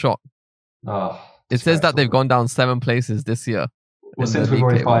is a shock. Oh, it says that they've gone down 7 places this year. Well, since we've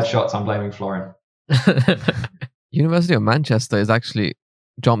already fired shots, I'm blaming Florin. University of Manchester is actually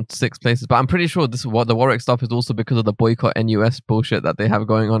jumped 6 places. But I'm pretty sure this is what the Warwick stuff is also because of the boycott NUS bullshit that they have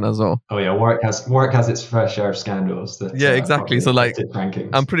going on as well. Oh yeah, Warwick has its fair share of scandals. That, exactly. So like, rankings.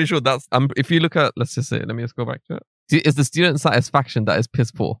 I'm pretty sure that's. If you look at, let's just say, let me just go back to it. It's the student satisfaction that is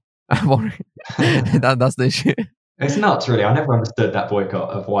piss poor at Warwick. That's the issue. It's nuts, really. I never understood that boycott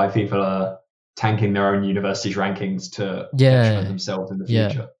of why people are tanking their own university's rankings to detriment themselves in the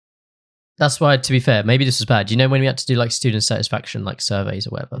future. That's why, to be fair, maybe this was bad. You know, when we had to do like student satisfaction, like surveys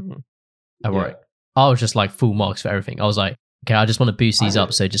or whatever at Warwick, I was just like full marks for everything. I was like, okay, I just want to boost these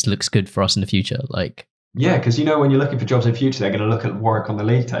up so it just looks good for us in the future. Like, yeah, because you know, when you're looking for jobs in the future, they're going to look at Warwick on the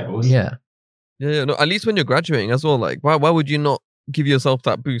league tables. Yeah. No, at least when you're graduating as well, like, why would you not give yourself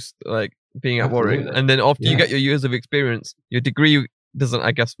that boost, like being at Warwick? And then after you get your years of experience, your degree doesn't,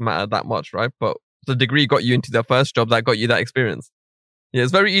 I guess, matter that much, right? But the degree got you into the first job that got you that experience. Yeah,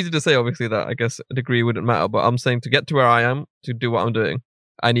 it's very easy to say, obviously, that I guess a degree wouldn't matter, but I'm saying to get to where I am, to do what I'm doing,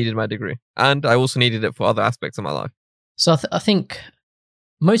 I needed my degree. And I also needed it for other aspects of my life. So I think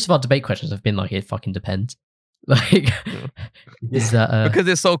most of our debate questions have been like, it fucking depends. Like, is that... because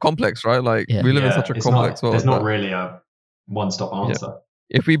it's so complex, right? Like, we live in such a complex world. There's not really a one-stop answer.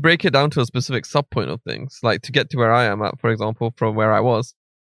 Yeah. If we break it down to a specific sub-point of things, like to get to where I am at, for example, from where I was,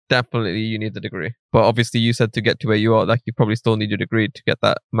 definitely you need the degree. But obviously you said to get to where you are, like you probably still need your degree to get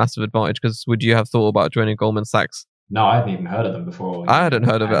that massive advantage. Because would you have thought about joining Goldman Sachs? No, I hadn't even heard of them before. I hadn't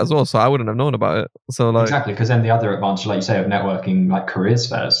heard of it as well, so I wouldn't have known about it. So like, exactly, because then the other advantage, like you say, of networking, like careers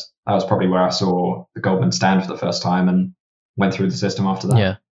fairs, that was probably where I saw the Goldman stand for the first time and went through the system after that.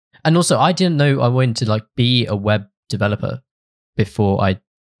 Yeah. And also, I didn't know I wanted to like be a web developer before I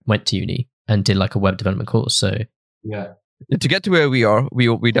went to uni and did like a web development course. So yeah. To get to where we are,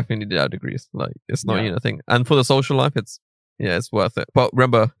 we definitely did our degrees. Like, it's not a thing. And for the social life, it's worth it. But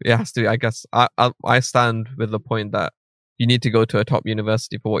remember, it has to be, I guess, I stand with the point that you need to go to a top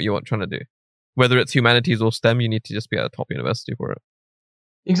university for what you're trying to do. Whether it's humanities or STEM, you need to just be at a top university for it.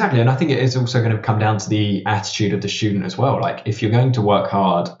 Exactly. And I think it is also going to come down to the attitude of the student as well. Like, if you're going to work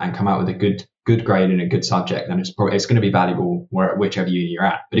hard and come out with a good grade in a good subject, then it's going to be valuable whichever uni you're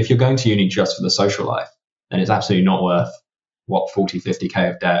at. But if you're going to uni just for the social life, then it's absolutely not worth 40, 50k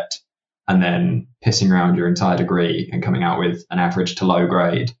of debt and then pissing around your entire degree and coming out with an average to low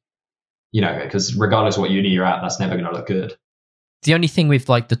grade, because regardless of what uni you're at, that's never going to look good. The only thing with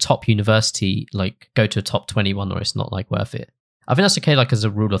like the top university, like go to a top 21 or it's not like worth it. I think that's okay, like as a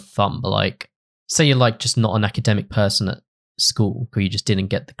rule of thumb, but like say you're like just not an academic person at school or you just didn't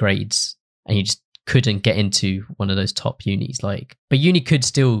get the grades and you just couldn't get into one of those top unis, but uni could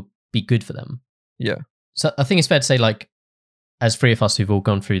still be good for them. Yeah. So I think it's fair to say, like, as three of us who've all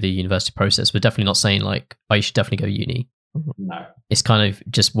gone through the university process, we're definitely not saying like, oh, you should definitely go to uni. No. It's kind of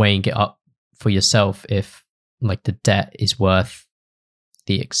just weighing it up for yourself if like the debt is worth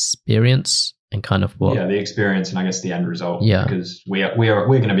the experience and kind of what. Yeah, the experience and I guess the end result. Yeah. Because we're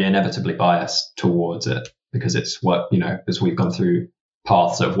going to be inevitably biased towards it because it's what, as we've gone through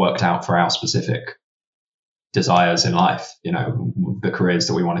paths that have worked out for our specific desires in life, the careers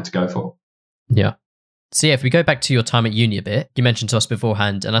that we wanted to go for. Yeah. So yeah, if we go back to your time at uni a bit, you mentioned to us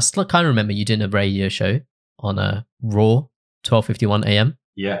beforehand, and I still kind of remember you doing a radio show on a Raw 12:51 a.m.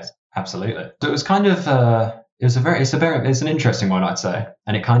 Yes, absolutely. So it was kind of it's an interesting one, I'd say,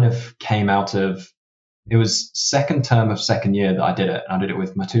 and it kind of came out of, it was second term of second year that I did it. I did it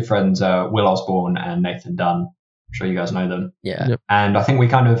with my two friends, Will Osborne and Nathan Dunn. I'm sure you guys know them. Yeah. Yep. And I think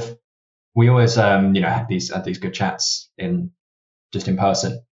we always had these good chats in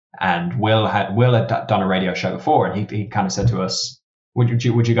person. And Will had done a radio show before, and he kind of said to us, "Would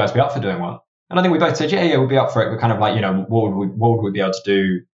you guys be up for doing one?" And I think we both said, "Yeah, we'd be up for it." We're kind of like, what would we be able to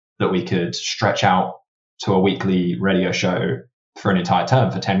do that we could stretch out to a weekly radio show for an entire term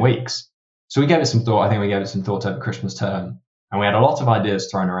for 10 weeks? So we gave it some thought. I think we gave it some thought over Christmas term, and we had a lot of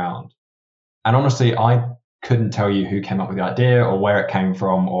ideas thrown around. And honestly, I couldn't tell you who came up with the idea or where it came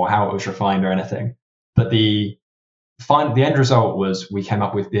from or how it was refined or anything. But the end result was we came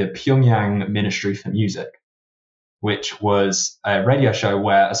up with the Pyongyang Ministry for Music, which was a radio show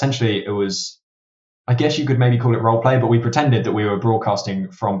where essentially it was, I guess you could maybe call it role play, but we pretended that we were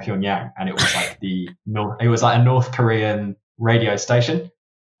broadcasting from Pyongyang, and it was like a North Korean radio station,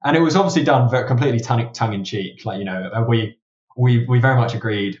 and it was obviously done completely tongue in cheek. Like, we very much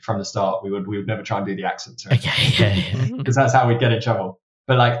agreed from the start we would never try and do the accents, right? Okay, because that's how we'd get in trouble.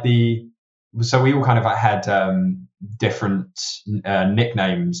 But so we all kind of had different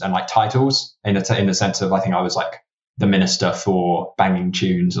nicknames and like titles in the sense of, I think I was like the minister for banging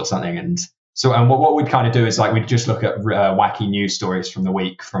tunes or something. And what we'd kind of do is like, we'd just look at wacky news stories from the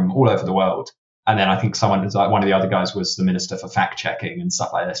week from all over the world. And then I think someone was like, one of the other guys was the minister for fact checking and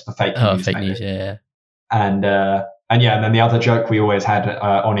stuff like this for fake news. Fake news, yeah. And then the other joke we always had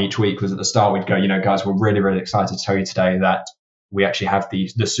on each week was at the start, we'd go, guys, we're really, really excited to tell you today that we actually have the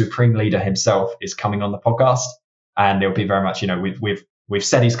supreme leader himself is coming on the podcast. And it'll be very much, we've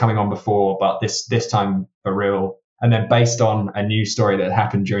said he's coming on before, but this time for real. And then based on a news story that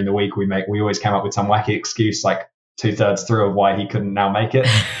happened during the week, we always came up with some wacky excuse, like 2/3 through of why he couldn't now make it.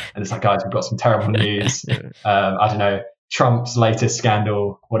 And it's like, guys, we've got some terrible news. I don't know, Trump's latest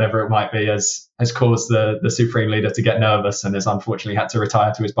scandal, whatever it might be, has caused the supreme leader to get nervous and has unfortunately had to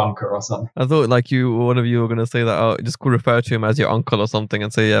retire to his bunker or something. I thought one of you were going to say that, just could refer to him as your uncle or something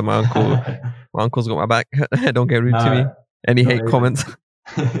and say, yeah, my uncle's got my back. Don't get rude to me. Any hate comments?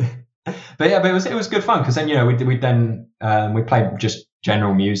 But it was good fun because then we played just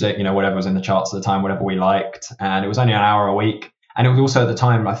general music, whatever was in the charts at the time, whatever we liked, and it was only an hour a week. And it was also at the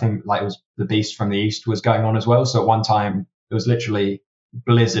time, I think, like, it was The Beast from the East was going on as well. So at one time it was literally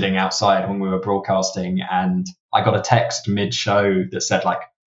blizzarding outside when we were broadcasting, and I got a text mid-show that said like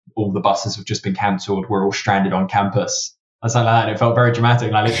all the buses have just been cancelled, we're all stranded on campus and something like that. And it felt very dramatic,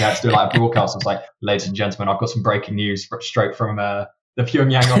 and I literally had to do like a broadcast. I was like, ladies and gentlemen, I've got some breaking news straight from the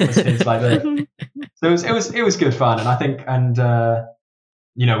Pyongyang offices. Like so it was good fun. And I think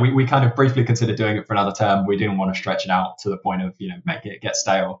we kind of briefly considered doing it for another term. We didn't want to stretch it out to the point of make it get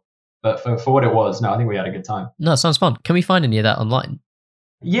stale, but for what it was, no, I think we had a good time. No, it sounds fun. Can we find any of that online?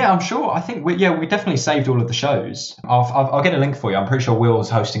 Yeah, I'm sure. I think we definitely saved all of the shows. I'll get a link for you. I'm pretty sure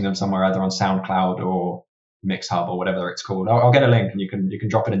Will's hosting them somewhere, either on SoundCloud or MixHub or whatever it's called. I'll get a link and you can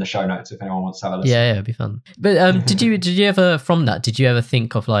drop it in the show notes if anyone wants to have a listen. Yeah, it'd be fun. But did you ever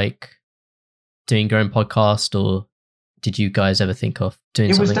think of like doing your own podcast, or did you guys ever think of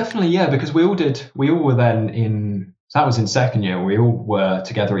doing something? It was definitely, because we all were then that was in second year. We all were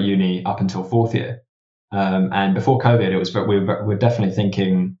together at uni up until fourth year. And before COVID, we were definitely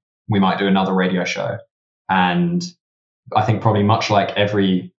thinking we might do another radio show. And I think probably much like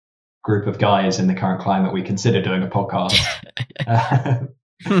every group of guys in the current climate, we consider doing a podcast.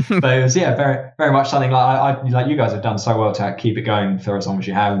 But it was, very, very much something like like you guys have done so well to keep it going for as long as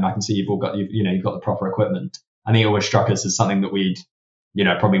you have. And I can see you've got the proper equipment. I think it always struck us as something that we'd,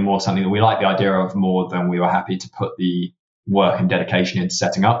 probably more something that we like the idea of more than we were happy to put the work and dedication into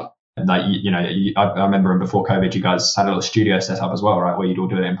setting up. And like, I remember before COVID, you guys had a little studio set up as well, right? Where you'd all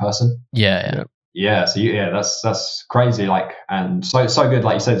do it in person. Yeah. Yeah. So that's crazy. Like, and so good,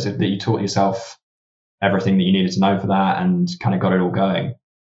 like you said, that you taught yourself everything that you needed to know for that and kind of got it all going.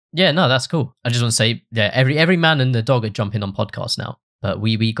 Yeah, no, that's cool. I just want to say, every man and the dog are jumping on podcasts now, but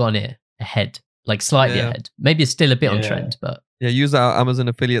we got on it ahead, like slightly ahead. Maybe it's still a bit on trend, but use our Amazon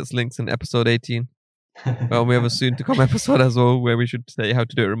affiliates links in episode 18. Well, we have a soon to come episode as well where we should say how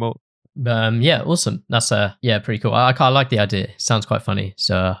to do it remote. Awesome. That's pretty cool. I like the idea. It sounds quite funny.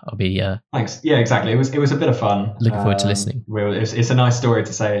 So I'll be thanks. Yeah, exactly. It was a bit of fun. Looking forward to listening. It's a nice story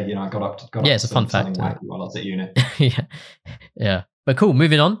to say. I got up. It's a fun fact while I was at uni. yeah. But cool.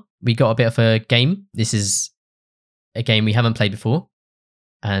 Moving on. We got a bit of a game. This is a game we haven't played before,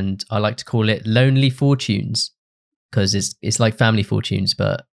 and I like to call it Lonely Fortunes because it's like Family Fortunes,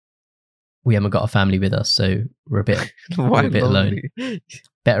 but we haven't got a family with us, so we're a bit alone.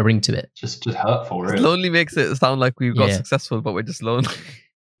 Better ring to it. Just hurtful, really. Lonely makes it sound like we've got successful, but we're just lonely.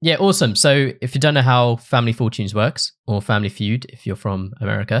 Yeah, awesome. So if you don't know how Family Fortunes works, or Family Feud if you're from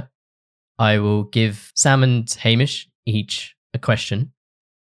America, I will give Sam and Hamish each a question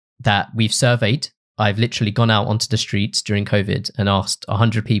that we've surveyed. I've literally gone out onto the streets during COVID and asked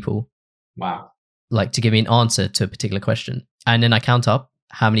 100 people. Wow. Like to give me an answer to a particular question. And then I count up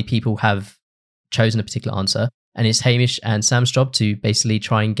how many people have chosen a particular answer. And it's Hamish and Sam's job to basically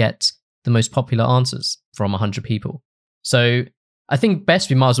try and get the most popular answers from 100 people. So I think best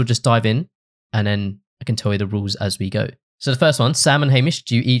we might as well just dive in and then I can tell you the rules as we go. So the first one, Sam and Hamish,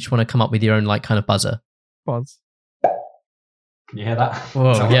 do you each want to come up with your own like kind of buzzer? Buzz. Can you hear that?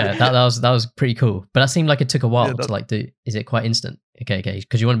 Whoa, yeah, that was pretty cool. But that seemed like it took a while to like do. Is it quite instant? Okay,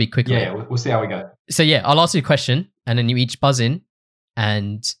 because you want to be quick. Yeah, we'll see how we go. So yeah, I'll ask you a question and then you each buzz in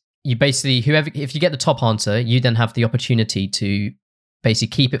and you basically, if you get the top answer, you then have the opportunity to basically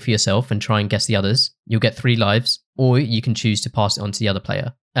keep it for yourself and try and guess the others. You'll get 3 lives, or you can choose to pass it on to the other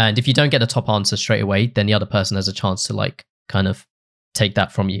player. And if you don't get the top answer straight away, then the other person has a chance to like kind of take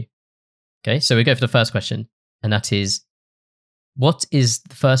that from you. Okay, so we go for the first question, and that is, what is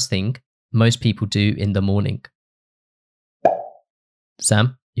the first thing most people do in the morning?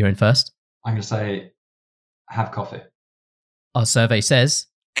 Sam, you're in first. I'm going to say, have coffee. Our survey says...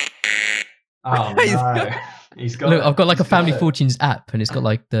 Oh, no. He's got Look, it. I've got like a He's got Family it. Fortunes app, and it's got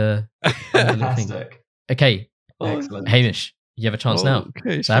like the little thing. Fantastic. Okay, Excellent. Hamish, you have a chance now.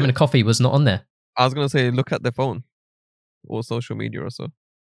 Okay, So having a coffee was not on there. I was gonna say look at the phone or social media or so.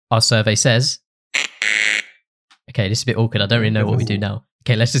 Our survey says. Okay, this is a bit awkward. I don't really know what we do now.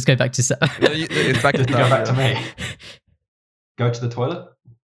 Okay, let's just go back to. It's back to Go back to me. Go to the toilet.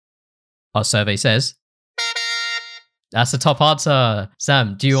 Our survey says. That's the top answer.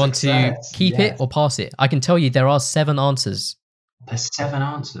 Sam, do you want to Success, keep yes. it or pass it? I can tell you there are 7 answers. There's 7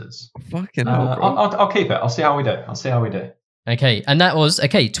 answers. Fucking hell, bro. I'll keep it. I'll see how we do. Okay, and that was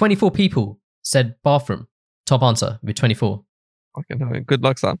 24 people said bathroom. Top answer with 24. Fucking hell. Good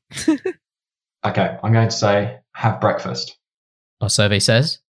luck, Sam. Okay, I'm going to say have breakfast. Our survey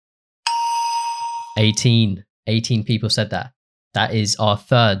says 18 people said that. That is our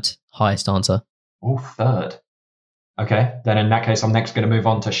 3rd highest answer. Oh, 3rd. Okay, then in that case, I'm next going to move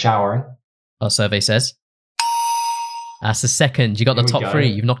on to showering. Our survey says that's the 2nd. You got Here the we top go. 3.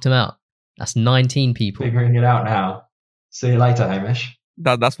 You've knocked them out. That's 19 people. Figuring it out now. See you later, Hamish.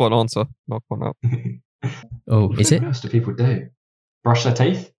 That's one answer. Knock one out. Oh, is it? What else do people do? Brush their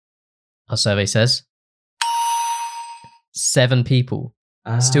teeth? Our survey says 7 people.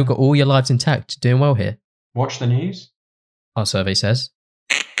 Uh, Still got all your lives intact. Doing well here. Watch the news? Our survey says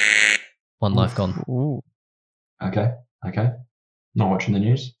 1 life gone. Ooh. Okay. Not watching the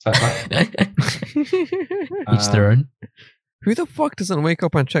news. Fair play. Each their own. Who the fuck doesn't wake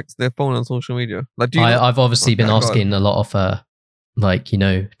up and checks their phone on social media? Like, do you know- I've obviously been Okay, go on. asking a lot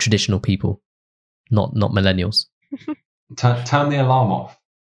of traditional people, not millennials. Turn the alarm off.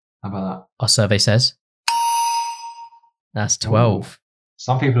 How about Our survey says that's 12. that?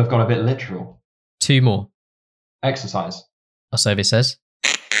 Some people have got a bit literal. 2 more. Exercise. Our survey says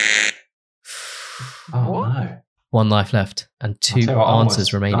Oh What? no. 1 life left and 2 I'll tell you what,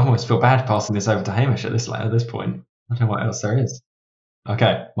 answers remaining. I almost feel bad passing this over to Hamish at this point. I don't know what else there is.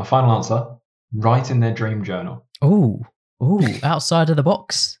 Okay, my final answer. Write in their dream journal. Oh, outside of the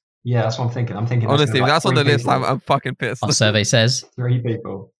box. Yeah, that's what I'm thinking. honestly, if gonna be that's on the 3 list, people. I'm fucking pissed. Our survey says 3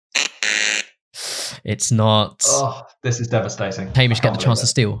 people. it's not. Oh, this is devastating. Hamish I get can't the chance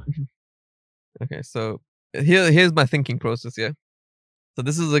to believe steal. Okay, so here's my thinking process. Yeah. So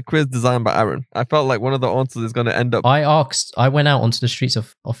this is a quiz designed by Aaron. I felt like one of the answers is going to end up. I went out onto the streets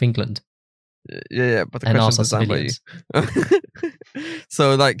of England Yeah, but the and question asked our designed by you. civilians.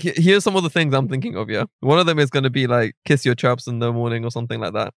 So like, here's some of the things I'm thinking of. Yeah, one of them is going to be like kiss your chops in the morning or something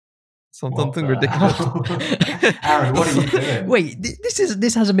like that. Something What the ridiculous. hell? Aaron, what are you doing? Wait,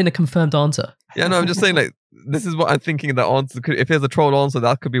 this hasn't been a confirmed answer. Yeah, no, I'm just saying like this is what I'm thinking. The answer could, if there's a troll answer,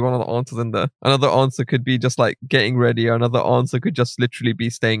 that could be one of the answers in there. Another answer could be just like getting ready. Or another answer could just literally be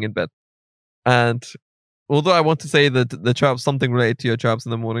staying in bed. And although I want to say that the chops, something related to your chops in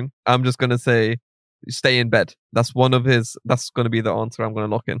the morning, I'm just gonna say stay in bed. That's one of his. That's gonna be the answer I'm gonna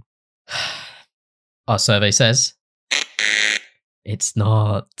lock in. Our survey says it's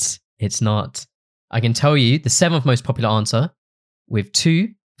not. It's not. I can tell you the 7th most popular answer with 2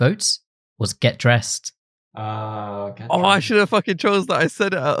 votes was get dressed. Oh, I should have fucking chose that. I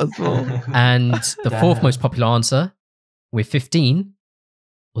said it out as well. And the 4th Damn. most popular answer with 15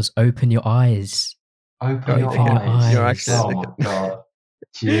 was open your eyes. Open your Open your eyes. eyes. You're actually Oh my god.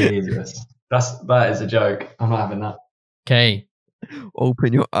 Jesus. That is a joke. I'm not having that. Okay.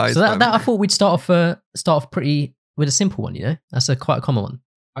 Open your eyes. So that man. I thought we'd start off pretty with a simple one, you know? That's quite a common one.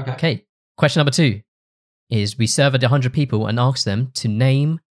 Okay. Okay. Question number 2 is we surveyed 100 people and asked them to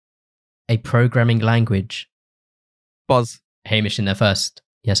name a programming language. Buzz, Hamish in there first.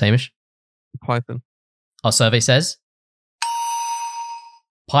 Yes, Hamish? Python. Our survey says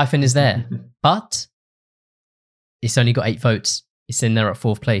Python is there, but it's only got 8 votes. It's in there at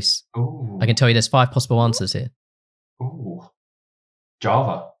 4th place. Ooh. I can tell you there's 5 possible answers here. Ooh.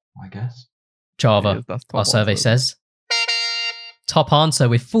 Java, I guess. Java, Yes, that's top our survey answer. says. Top answer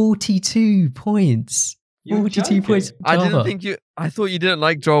with 42 points. You're 42 joking. points. I didn't Java. think you. I thought you didn't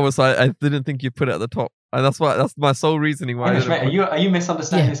like Java, so I didn't think you put it at the top. And that's my sole reasoning why. Hamish, I mate, didn't are you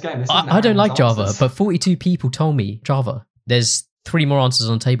misunderstanding Yeah. this game? This I isn't don't Aaron's like Java, answers. but 42 people told me Java. There's 3 more answers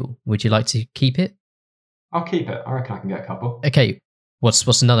on the table. Would you like to keep it? I'll keep it. I reckon I can get a couple. Okay.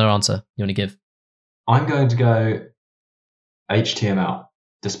 What's another answer you want to give? I'm going to go HTML.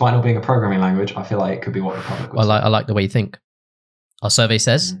 Despite not being a programming language, I feel like it could be what the public would I like the way you think. Our survey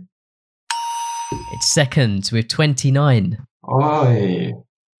says it's second with 29. Oi,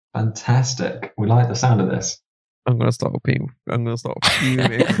 fantastic. We like the sound of this. I'm gonna start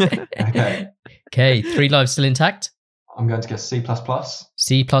fuming. Okay, Okay, 3 lives still intact. I'm going to go C++.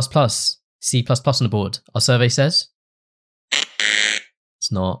 C++. C++ on the board. Our survey says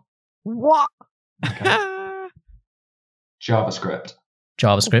it's not. What? Okay. JavaScript.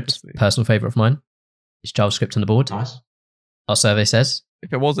 JavaScript, personal favorite of mine. It's JavaScript on the board. Nice. Our survey says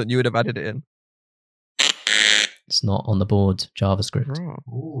If it wasn't, you would have added it in. it's not on the board. JavaScript.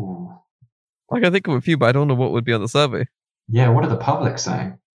 Ooh. I can think of a few, but I don't know what would be on the survey. Yeah, what are the public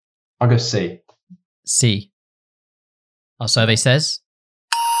saying? I'll go C. C. Our survey says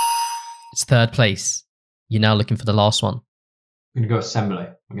it's third place. You're now looking for the last one. I'm going to go assembly.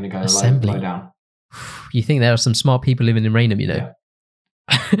 I'm going to go Assembly. low down. You think there are some smart people living in Raynham, you know?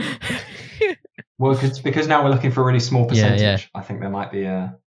 Yeah. Well, because now we're looking for a really small percentage. Yeah. I think there might be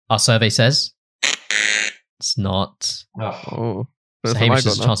a... Our survey says it's not. Ugh. Oh. So First time I Hamish got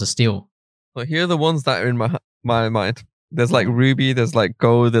has a that. chance to steal. So here are the ones that are in my mind. There's like Ruby, there's like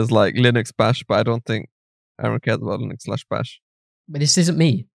Go, there's like Linux Bash, but I don't think Aaron cares about Linux/Bash. But this isn't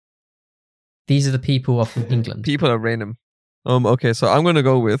me. These are the people of England. People are random. Okay, so I'm gonna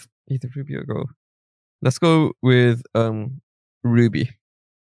go with either Ruby or Go. Let's go with Ruby.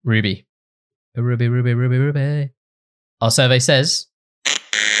 Ruby. Ruby. Our survey says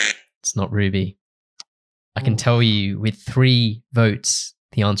it's not Ruby. I can tell you with 3 votes,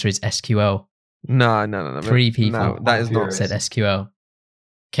 the answer is SQL. No. 3 people No, that is not. said SQL.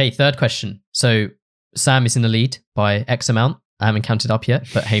 Okay, third question. So Sam is in the lead by X amount. I haven't counted up yet,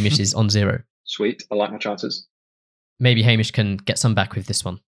 but Hamish is on 0. Sweet. I like my chances. Maybe Hamish can get some back with this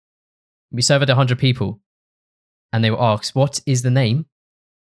one. We surveyed 100 people, and they were asked, what is the name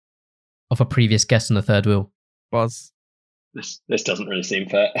of a previous guest on the third wheel? Buzz. This doesn't really seem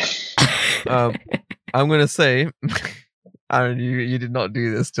fair. I'm gonna say, Aaron, you did not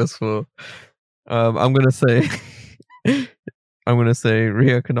do this just for. I'm gonna say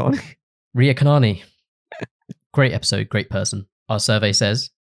Ria Kanani. Ria Kanani. Great episode, great person. Our survey says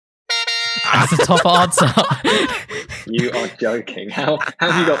that's the top answer. You are joking. How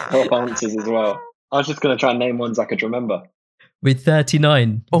have you got top answers as well? I was just going to try and name ones I could remember. With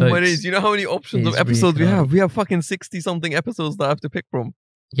 39 Oh votes. my days! You know how many options of Is episodes we Ria have? We have fucking 60-something episodes that I have to pick from.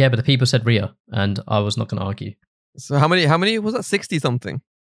 Yeah, but the people said Ria, and I was not going to argue. So how many was that? 60-something.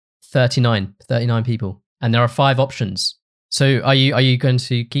 39 people, and there are 5 options. So are you going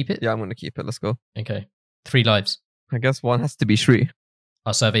to keep it? Yeah, I'm gonna keep it. Let's go. Okay. 3 lives. I guess one has to be Shri.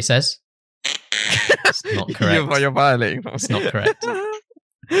 Our survey says it's not correct. You're violating. It's not correct.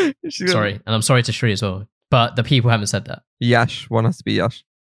 She's gonna- Sorry, and I'm sorry to Shri as well. But the people haven't said that. Yash. One has to be Yash.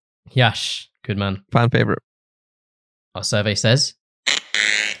 Yash, good man. Fan favorite. Our survey says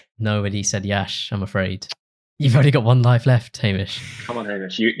nobody said Yash, I'm afraid. You've only got 1 life left, Hamish. Come on,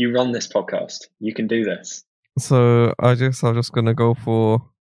 Hamish. You run this podcast. You can do this. So I'm just gonna go for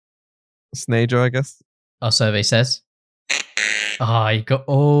Snager, I guess. Our survey says you got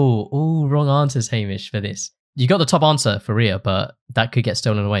all wrong answers, Hamish, for this. You got the top answer for Ria, but that could get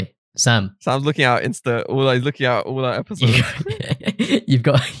stolen away. Sam. So I'm looking out looking at all our episodes. You've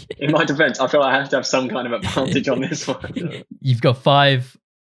got In my defense, I feel like I have to have some kind of advantage on this one. You've got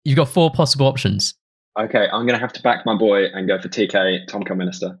 4 possible options. Okay, I'm going to have to back my boy and go for TK, Tom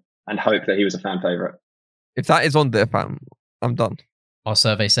Kilminster, and hope that he was a fan favourite. If that is on there, fam, I'm done. Our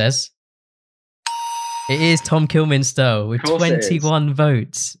survey says it is Tom Kilminster with Of course it is. 21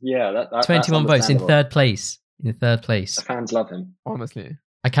 votes. Yeah, that's 21 votes in understandable. third place. The fans love him. Honestly.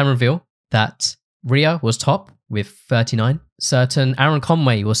 I can reveal that Ria was top with 39. Certain Aaron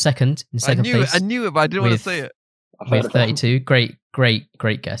Conway was second in second place I knew it, but I didn't want to with- say it. I've heard with of him. 32.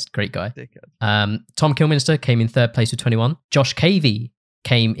 Great guest, great guy. Dickhead. Tom Kilminster came in third place with 21. Josh Cavey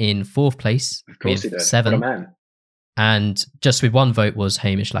came in fourth place Of course he with did. 7. What a man. And just with 1 vote was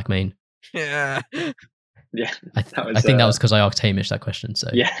Hamish Lackmain. Yeah. Yeah. I That was, think that was because I asked Hamish that question. So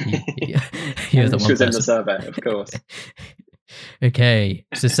Yeah. he was the Hamish one was in the person. survey, of course. Okay,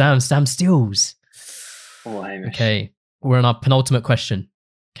 so Sam steals. Oh, Hamish. Okay, we're on our penultimate question.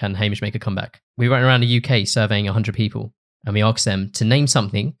 Can Hamish make a comeback? We went around the UK surveying 100 people, and we asked them to name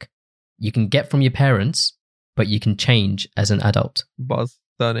something you can get from your parents, but you can change as an adult. Buzz.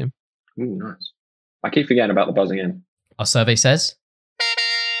 Surname. Ooh, nice. I keep forgetting about the buzzing in. Our survey says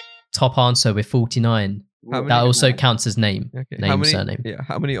top answer with 49. How many- That also counts as name. Okay. Name, how many, surname. Yeah.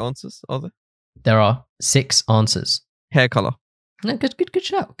 How many answers are there? There are 6 answers. Hair color. No, good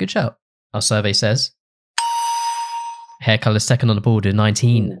shout. Our survey says hair color second on the board with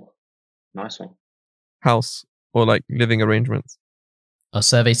 19. Ooh, nice one. House or like living arrangements. Our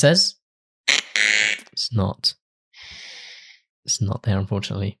survey says it's not there,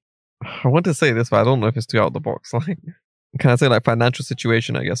 unfortunately. I want to say this, but I don't know if it's too out of the box. Like, can I say like financial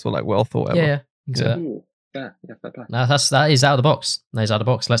situation? I guess, or like wealth or whatever. Yeah. You can say that. Ooh, fair play. No, that is out of the box. That is out of the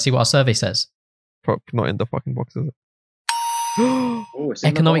box. Let's see what our survey says. Not in the fucking box, is it? Ooh, it's in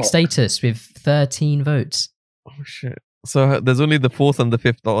the Economic box. status with 13 votes. Oh shit! So there's only the fourth and the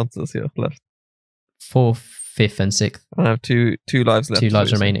fifth answers here left. 4th, 5th, and 6th. I have two lives left. 2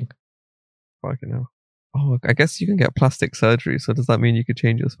 lives remaining. Fucking hell. Oh, I guess you can get plastic surgery. So does that mean you could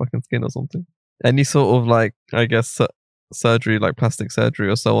change your fucking skin or something? Any sort of like, I guess, surgery, like plastic surgery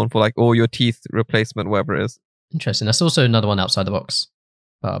or so on for like all your teeth replacement, whatever it is. Interesting. That's also another one outside the box.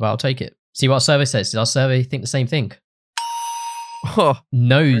 But I'll take it. See what our survey says. Does our survey think the same thing? Oh,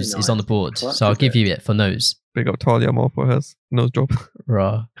 Nose Very is on the nice. board. Clutch, So I'll is give it? you it for nose. big up Talia more for her nose job.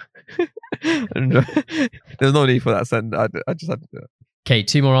 Rah. And, there's no need for that send. I just had to do it. Okay,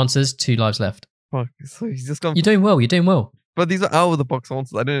 2 more answers, 2 lives left. Fuck. So he's just gone. You're doing well. You're doing well. But these are out of the box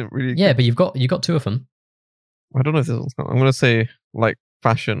answers. I didn't really. Yeah, but you got 2 of them. I don't know if this one's. I'm gonna say like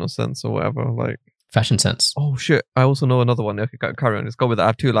fashion or sense or whatever. Like. Fashion sense. Oh shit! I also know another one. Okay, carry on. Let's go with that. I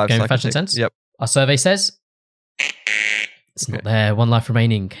have 2 lives. Going so with I can fashion take- sense? Yep. Our survey says it's not there. 1 life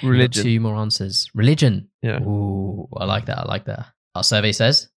remaining. You've got Religion. 2 more answers. Religion. Yeah. Ooh, I like that. I like that. Our survey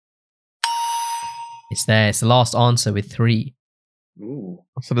says it's there. It's the last answer with 3. Ooh.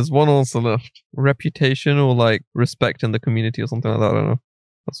 So there's 1 answer left. Reputation or like respect in the community or something like that. I don't know.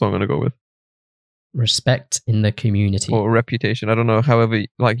 That's what I'm gonna go with. Respect in the community. Or reputation. I don't know. However,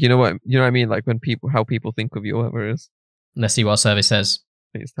 like you know what I mean. Like when how people think of you, or whatever it is. Let's see what our survey says.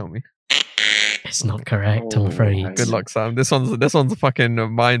 Please tell me. It's not correct, I'm Oh, afraid. right. Good luck, Sam. This one's a fucking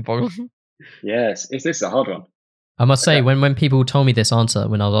mind-boggling. Yes. Is this a hard one? I must say, Okay. when people told me this answer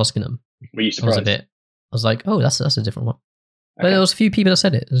when I was asking them, Were you I was surprised? I was like, oh, that's a different one. But Okay. there was a few people that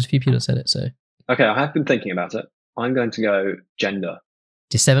said it. So Okay, I have been thinking about it. I'm going to go gender.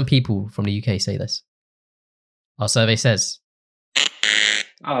 just 7 people from the UK say this. Our survey says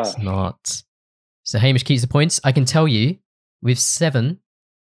Oh, it's not. So Hamish keeps the points. I can tell you, with 7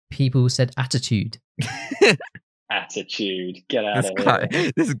 people said attitude. attitude. Get out This of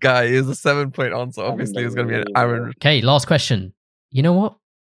here. this guy is a 7-point answer. Obviously, it's gonna be an Aaron. Okay, last question. You know what?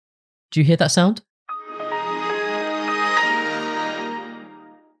 Do you hear that sound?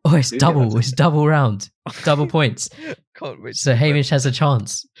 Oh, it's Do you hear double. that It's sound? double round. Double points. Can't wait. So Hamish has a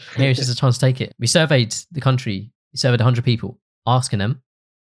chance. Hamish has a chance to take it. We surveyed the country. We surveyed 100 people, asking them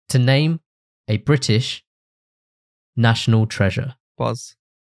to name a British national treasure. Buzz.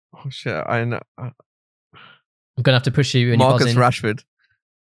 Oh shit! I know. I'm going to have to push you. And you buzz Marcus in. Rashford.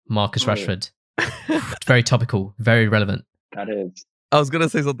 Marcus Oh. Rashford. Very topical. Very relevant. That is. I was gonna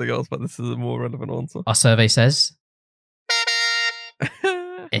say something else, but this is a more relevant answer. Our survey says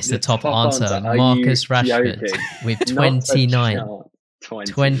it's the top answer. Are Marcus you Rashford joking? with Not a 29. chance.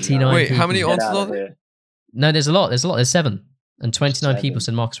 29 Wait, how many people. answers Get out are of there? here. No, there's a lot. There's 7. And 29 people 7.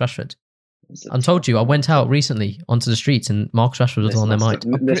 said Marcus Rashford. It's a I told you, I top went out answer. recently onto the streets and Marcus Rashford was This on their must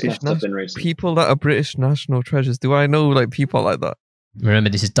mind. have- This British must have been recent. People that are British national treasures. Do I know like people like that? Remember,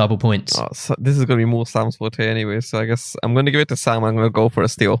 this is double points. Oh, so this is gonna be more Sam's forte anyway. So I guess I'm gonna give it to Sam. I'm gonna go for a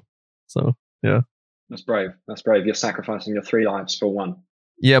steal. So That's brave. That's brave. You're sacrificing your 3 lives for 1.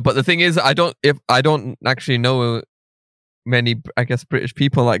 yeah, but the thing is, I don't actually know many, I guess, British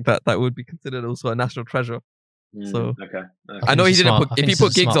people like that would be considered also a national treasure. So- Okay. I know he it's a didn't smart- put. I If think he it's a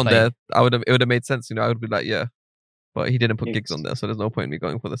put gigs smart on play. there, it would have made sense. I would be like, yeah, but he didn't put gigs Gigs. on there, so there's no point in me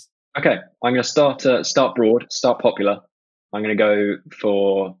going for this. Okay. I'm going to start broad, start popular. I'm going to go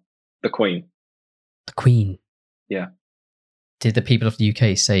for the Queen. The Queen. Yeah. Did the people of the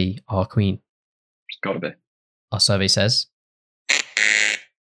UK say our Queen? It's got to be. Our survey says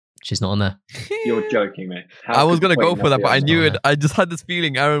she's not on there. You're joking me. How I was could the gonna go Queen for not that, be but on I there? knew Oh, it. no. I just had this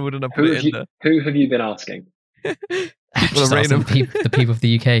feeling Aaron wouldn't have put Who it have, in you, who have you been asking? there. Just are ask random. the people of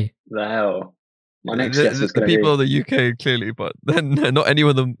the UK. The hell? My next the, guess was the going to people be. of the UK clearly, but then not any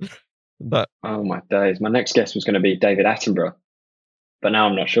of them. That Oh my days! My next guess was going to be David Attenborough, but now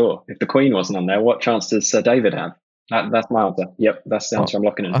I'm not sure. If the Queen wasn't on there, what chance does Sir David have? That's my answer. Yep, that's the answer I'm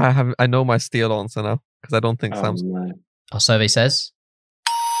locking in. I know my steal answer now because I don't think Oh, Sam's. no. Our survey says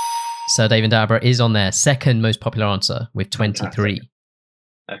Sir David Attenborough is on there, second most popular answer with 23.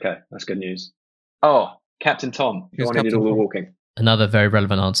 Okay, that's good news. Oh, Captain Tom. The Who's one who did Captain all the Tom? walking. Another very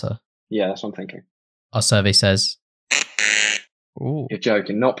relevant answer. Yeah, that's what I'm thinking. Our survey says Ooh. You're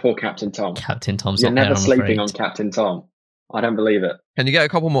joking. Not poor Captain Tom. Captain Tom's You're not there, never I'm sleeping afraid. on Captain Tom. I don't believe it. Can you get a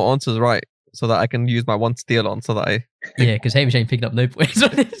couple more answers right so that I can use my one steal on so that I. Yeah, because Hamish ain't picking up no points.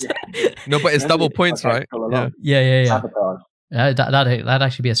 No, but it's double points, Okay, right? follow Yeah. along. yeah. Sabotage. That'd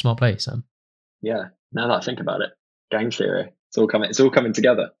actually be a smart play, Sam. Yeah. Now that I think about it, game theory. It's all coming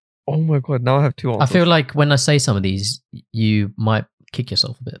together. Oh my god! Now I have 2 I answers. feel like when I say some of these, you might kick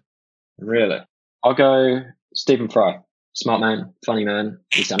yourself a bit. Really? I'll go Stephen Fry. Smart man, funny man.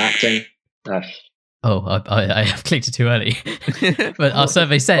 He's done acting. Oh, I have clicked it too early. But our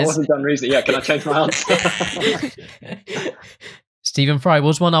survey I says wasn't done recently. Yeah, can I change my answer? Stephen Fry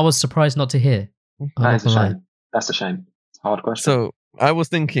was one I was surprised not to hear. That is a shame. That's a shame. It's a hard question. So I was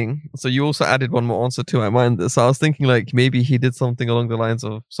thinking, so you also added one more answer to my mind. So I was thinking like maybe he did something along the lines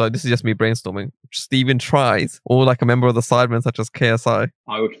of, so this is just me brainstorming, Stephen Tries, or like a member of the Sidemen such as KSI.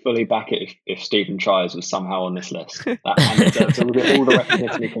 I would fully back it if Stephen Tries was somehow on this list. That man deserves all the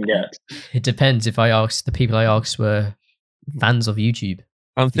recognition he can get. It depends. If I asked, the people I asked were fans of YouTube.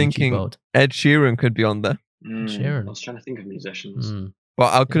 I'm YouTube thinking world. Ed Sheeran could be on there. Sheeran. I was trying to think of musicians.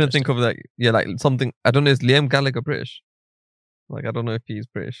 But I couldn't think of like, like something, I don't know, is Liam Gallagher British? Like, I don't know if he's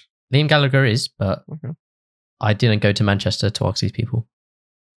British. Liam Gallagher is, but Okay. I didn't go to Manchester to ask these people.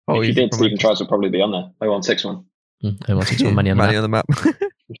 If you did, Stephen Tries would probably be on there. 0161. 0161 money on the Money map. on the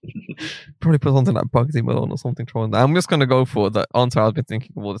map. Probably put something like Bugsy Malone or something. I'm just going to go for the answer I've been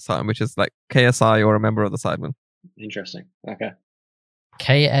thinking of all the time, which is like KSI or a member of the Sidemen. Interesting. Okay.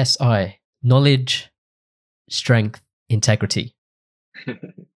 KSI. Knowledge, strength, integrity.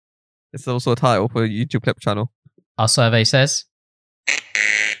 It's also a title for a YouTube clip channel. Our survey says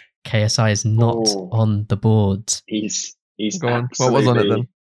KSI is not on the board. He's Go on. What was on it then?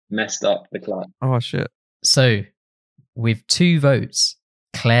 Messed up the club. Oh shit. So, with 2 votes,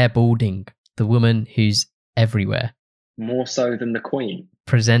 Claire Balding, the woman who's everywhere, More so than the Queen.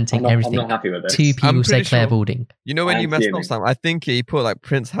 presenting everything. I'm not happy with this. 2 people say pretty Claire sure. Balding. You know when I'm you messed up, fuming. Sam? I think he put like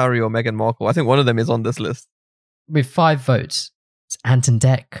Prince Harry or Meghan Markle. I think one of them is on this list. With 5 votes, it's Anton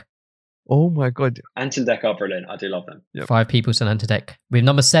Deck. Oh my god. Anton Deck are brilliant. I do love them. Yep. 5 people said Anton Deck. With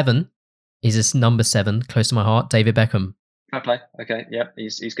number 7 is this number 7, close to my heart, David Beckham. Fair play. Okay. Yep.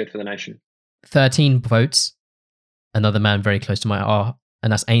 He's good for the nation. 13 votes, another man very close to my heart,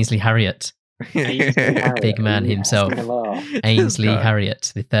 and that's Ainsley Harriott. Big man himself. Ainsley guy.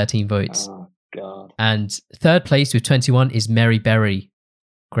 Harriott with 13 votes. Oh God. And 3rd place with 21 is Mary Berry,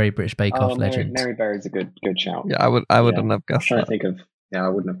 Great British Bake Off legend. Mary Berry's a good shout. Yeah, I wouldn't have I'm guessed trying that. to think of. Yeah, I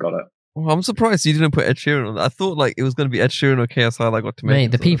wouldn't have got it. Well, I'm surprised you didn't put Ed Sheeran on that. I thought like it was going to be Ed Sheeran or KSI that got to make Mate,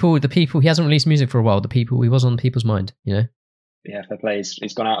 it, the so- people, he hasn't released music for a while. He was on people's mind, you know? Yeah, fair play.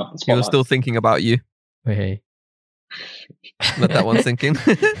 He's gone out of the He spotlight. was still thinking about you. Okay. Let that one sink in.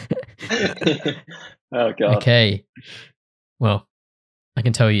 Oh God. Okay. Well, I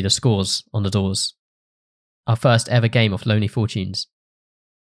can tell you the scores on the doors. Our first ever game of Lonely Fortunes.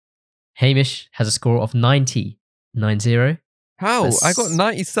 Hamish has a score of 90. 9-0. How? That's- I got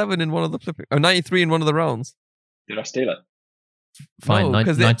 97 in one of the flipping, 93 in one of the rounds. Did I steal it? Fine, No,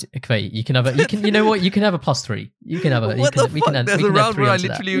 'cause 90. Wait, you can have a. You know what? You can have a +3. You can have a. What the we fuck? can add, There's we a can add round 3 where I onto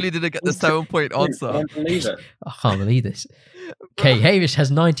that. literally only didn't get the What's 7-point I answer. don't believe it. I can't believe this. Okay, Hamish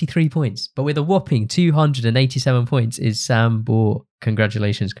has 93 points, but with a whopping 287 points is Sam Bohr.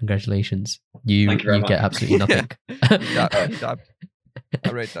 Congratulations. You Thank you very get much. absolutely nothing. Dab.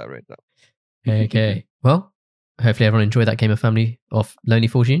 I rate that. Okay. Well, hopefully everyone enjoyed that game of Lonely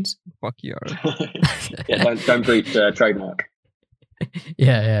Fortunes. Fuck you, Aaron. Yeah, don't breach trademark.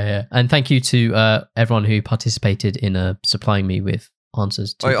 Yeah. And thank you to everyone who participated in supplying me with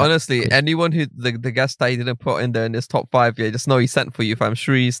answers to Wait, that honestly, quiz. anyone who the guest that he didn't put in there in this top 5, yeah, just know he sent for you, fam.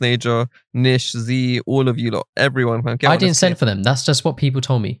 Shri, Snager, Nish, Z, all of you lot, everyone, fam. I didn't send for them. That's just what people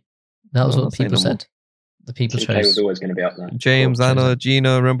told me. That was No, I'm what not saying people no more. said. The people TK was chose. always going to be up there. James, Oh, Anna, chosen.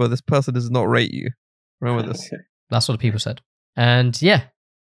 Gina, remember, this person does not rate you. Remember this. That's what the people said. And yeah,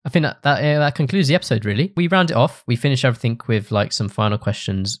 I think that concludes the episode, really. We round it off. We finish everything with like some final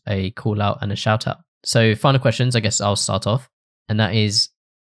questions, a call out and a shout out. So final questions, I guess I'll start off. And that is,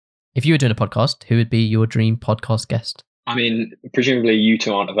 if you were doing a podcast, who would be your dream podcast guest? I mean, presumably you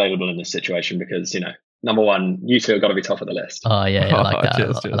two aren't available in this situation because, number one, you two have got to be top of the list. Oh yeah, I like that.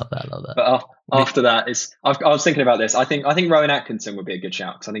 Cheers, I cheers. love that. But after that, I was thinking about this. I think Rowan Atkinson would be a good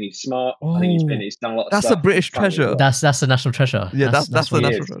shout because I think he's smart. I think he's done a lot of That's stuff. a British treasure. That's a national treasure. Yeah, that's what the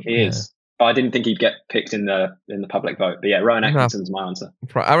it national is. treasure. He is. But I didn't think he'd get picked in the public vote. But yeah, Rowan Atkinson's my answer.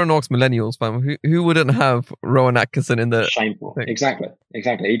 For Aaron Hawks millennials, fam. Who wouldn't have Rowan Atkinson in the Shameful. thing? Exactly.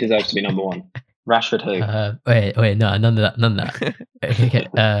 He deserves to be number one. Rashford who? Wait, no, none of that.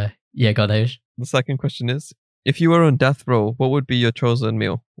 Okay, yeah, go on, Hamish. The second question is, if you were on death row, what would be your chosen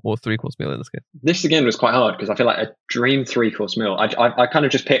meal or 3-course meal in this case? This again was quite hard because I feel like a dream 3-course meal. I kind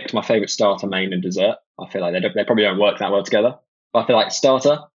of just picked my favourite starter, main, and dessert. I feel like they probably don't work that well together. But I feel like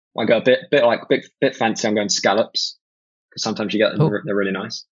starter, I go a bit fancy. I'm going scallops because sometimes you get them. Oh. They're really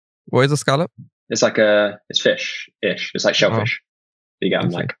nice. What is a scallop? It's like it's fish-ish. It's like shellfish. You get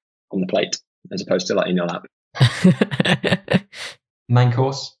them like on the plate as opposed to like in your lap. Main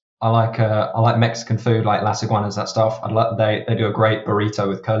course, I like Mexican food, like las iguanas, that stuff. They do a great burrito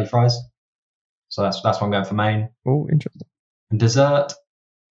with curly fries. So that's what I'm going for main. Oh, interesting. And dessert,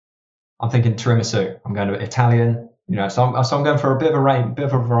 I'm thinking tiramisu. I'm going to Italian. So I'm going for a bit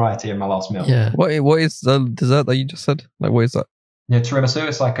of a variety in my last meal. Yeah. What is the dessert that you just said? Like, what is that? Yeah, tiramisu.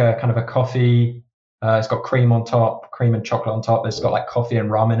 It's like a kind of a coffee. It's got cream on top, cream and chocolate on top. It's got like coffee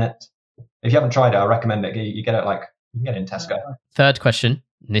and rum in it. If you haven't tried it, I recommend it. You get it you can get it in Tesco. Third question,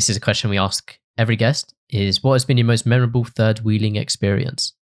 and this is a question we ask every guest, is what has been your most memorable third wheeling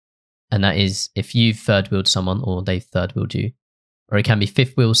experience? And that is if you've third wheeled someone or they've third wheeled you, or it can be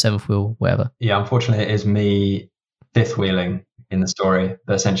fifth wheel, seventh wheel, whatever. Yeah, unfortunately, it is me fifth wheeling in the story.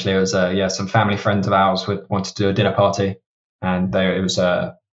 But essentially, it was some family friends of ours wanted to do a dinner party, and they're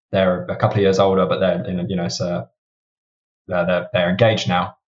a couple of years older, but they're engaged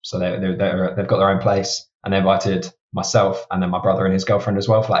now, so they've got their own place, and they invited myself and then my brother and his girlfriend as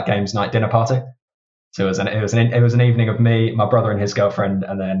well for like a games night dinner party. So it was an evening of me, my brother and his girlfriend,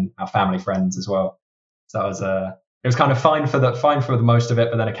 and then our family friends as well. So it was kind of fine for the most of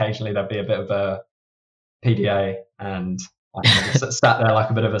it, but then occasionally there'd be a bit of a PDA, and I kind of just sat there like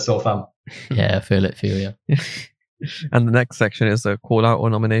a bit of a sore thumb. Yeah, I feel you. And the next section is a call out or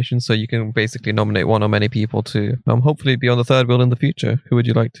nomination, so you can basically nominate one or many people to hopefully be on the third wheel in the future. Who would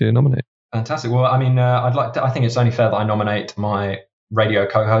you like to nominate? Fantastic. Well, I mean, I think it's only fair that I nominate my radio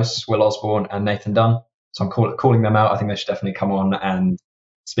co-hosts, Will Osborne and Nathan Dunn. So I'm calling them out. I think they should definitely come on and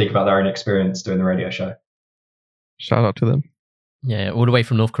speak about their own experience doing the radio show. Shout out to them. Yeah, all the way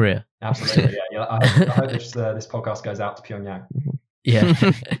from North Korea. Absolutely. Yeah. I hope this podcast goes out to Pyongyang. Yeah.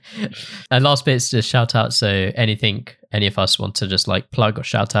 And last bit's just shout out. So anything any of us want to just like plug or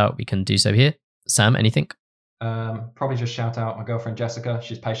shout out, we can do so here. Sam, anything? Probably just shout out my girlfriend Jessica.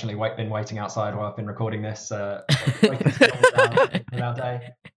 She's patiently been waiting outside while I've been recording this without day.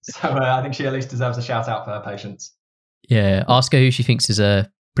 So I think she at least deserves a shout out for her patience. Yeah, ask her who she thinks is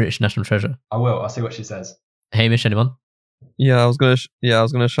a British national treasure. I will. I'll see what she says. Hamish, anyone? Yeah, I was gonna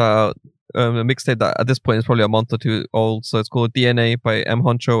shout out a mixtape that at this point is probably a month or two old. So it's called DNA by M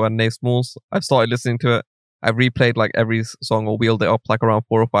Honcho and Nave Smalls. I've started listening to it. I've replayed like every song or wheeled it up like around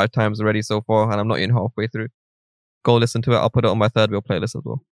 4 or 5 times already so far, and I'm not even halfway through. Go listen to it. I'll put it on my third wheel playlist as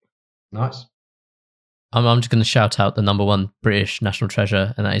well. Nice. I'm just going to shout out the number one British national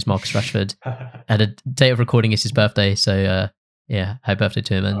treasure, and that is Marcus Rashford. And the date of recording is his birthday, so yeah, happy birthday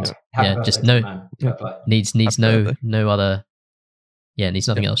to him. And just needs no other. Yeah, needs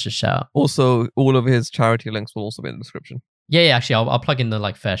nothing else. Just shout out. Also, all of his charity links will also be in the description. Yeah. Actually, I'll plug in the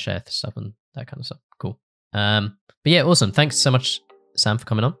like fair share stuff and that kind of stuff. Cool. But yeah, awesome. Thanks so much, Sam, for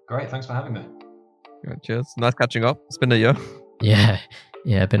coming on. Great. Thanks for having me. Yeah, cheers. Nice catching up. It's been a year. Yeah,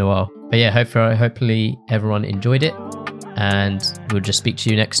 been a while. But yeah, hopefully everyone enjoyed it, and we'll just speak to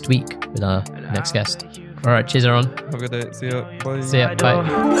you next week with our next guest. All right, cheers, everyone. Have a good day. See ya. Bye. See ya. Bye.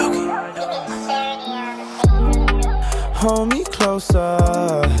 Hold me closer,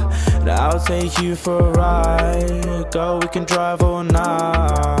 and I'll take you for a ride. Girl, we can drive all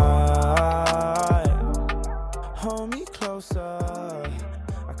night.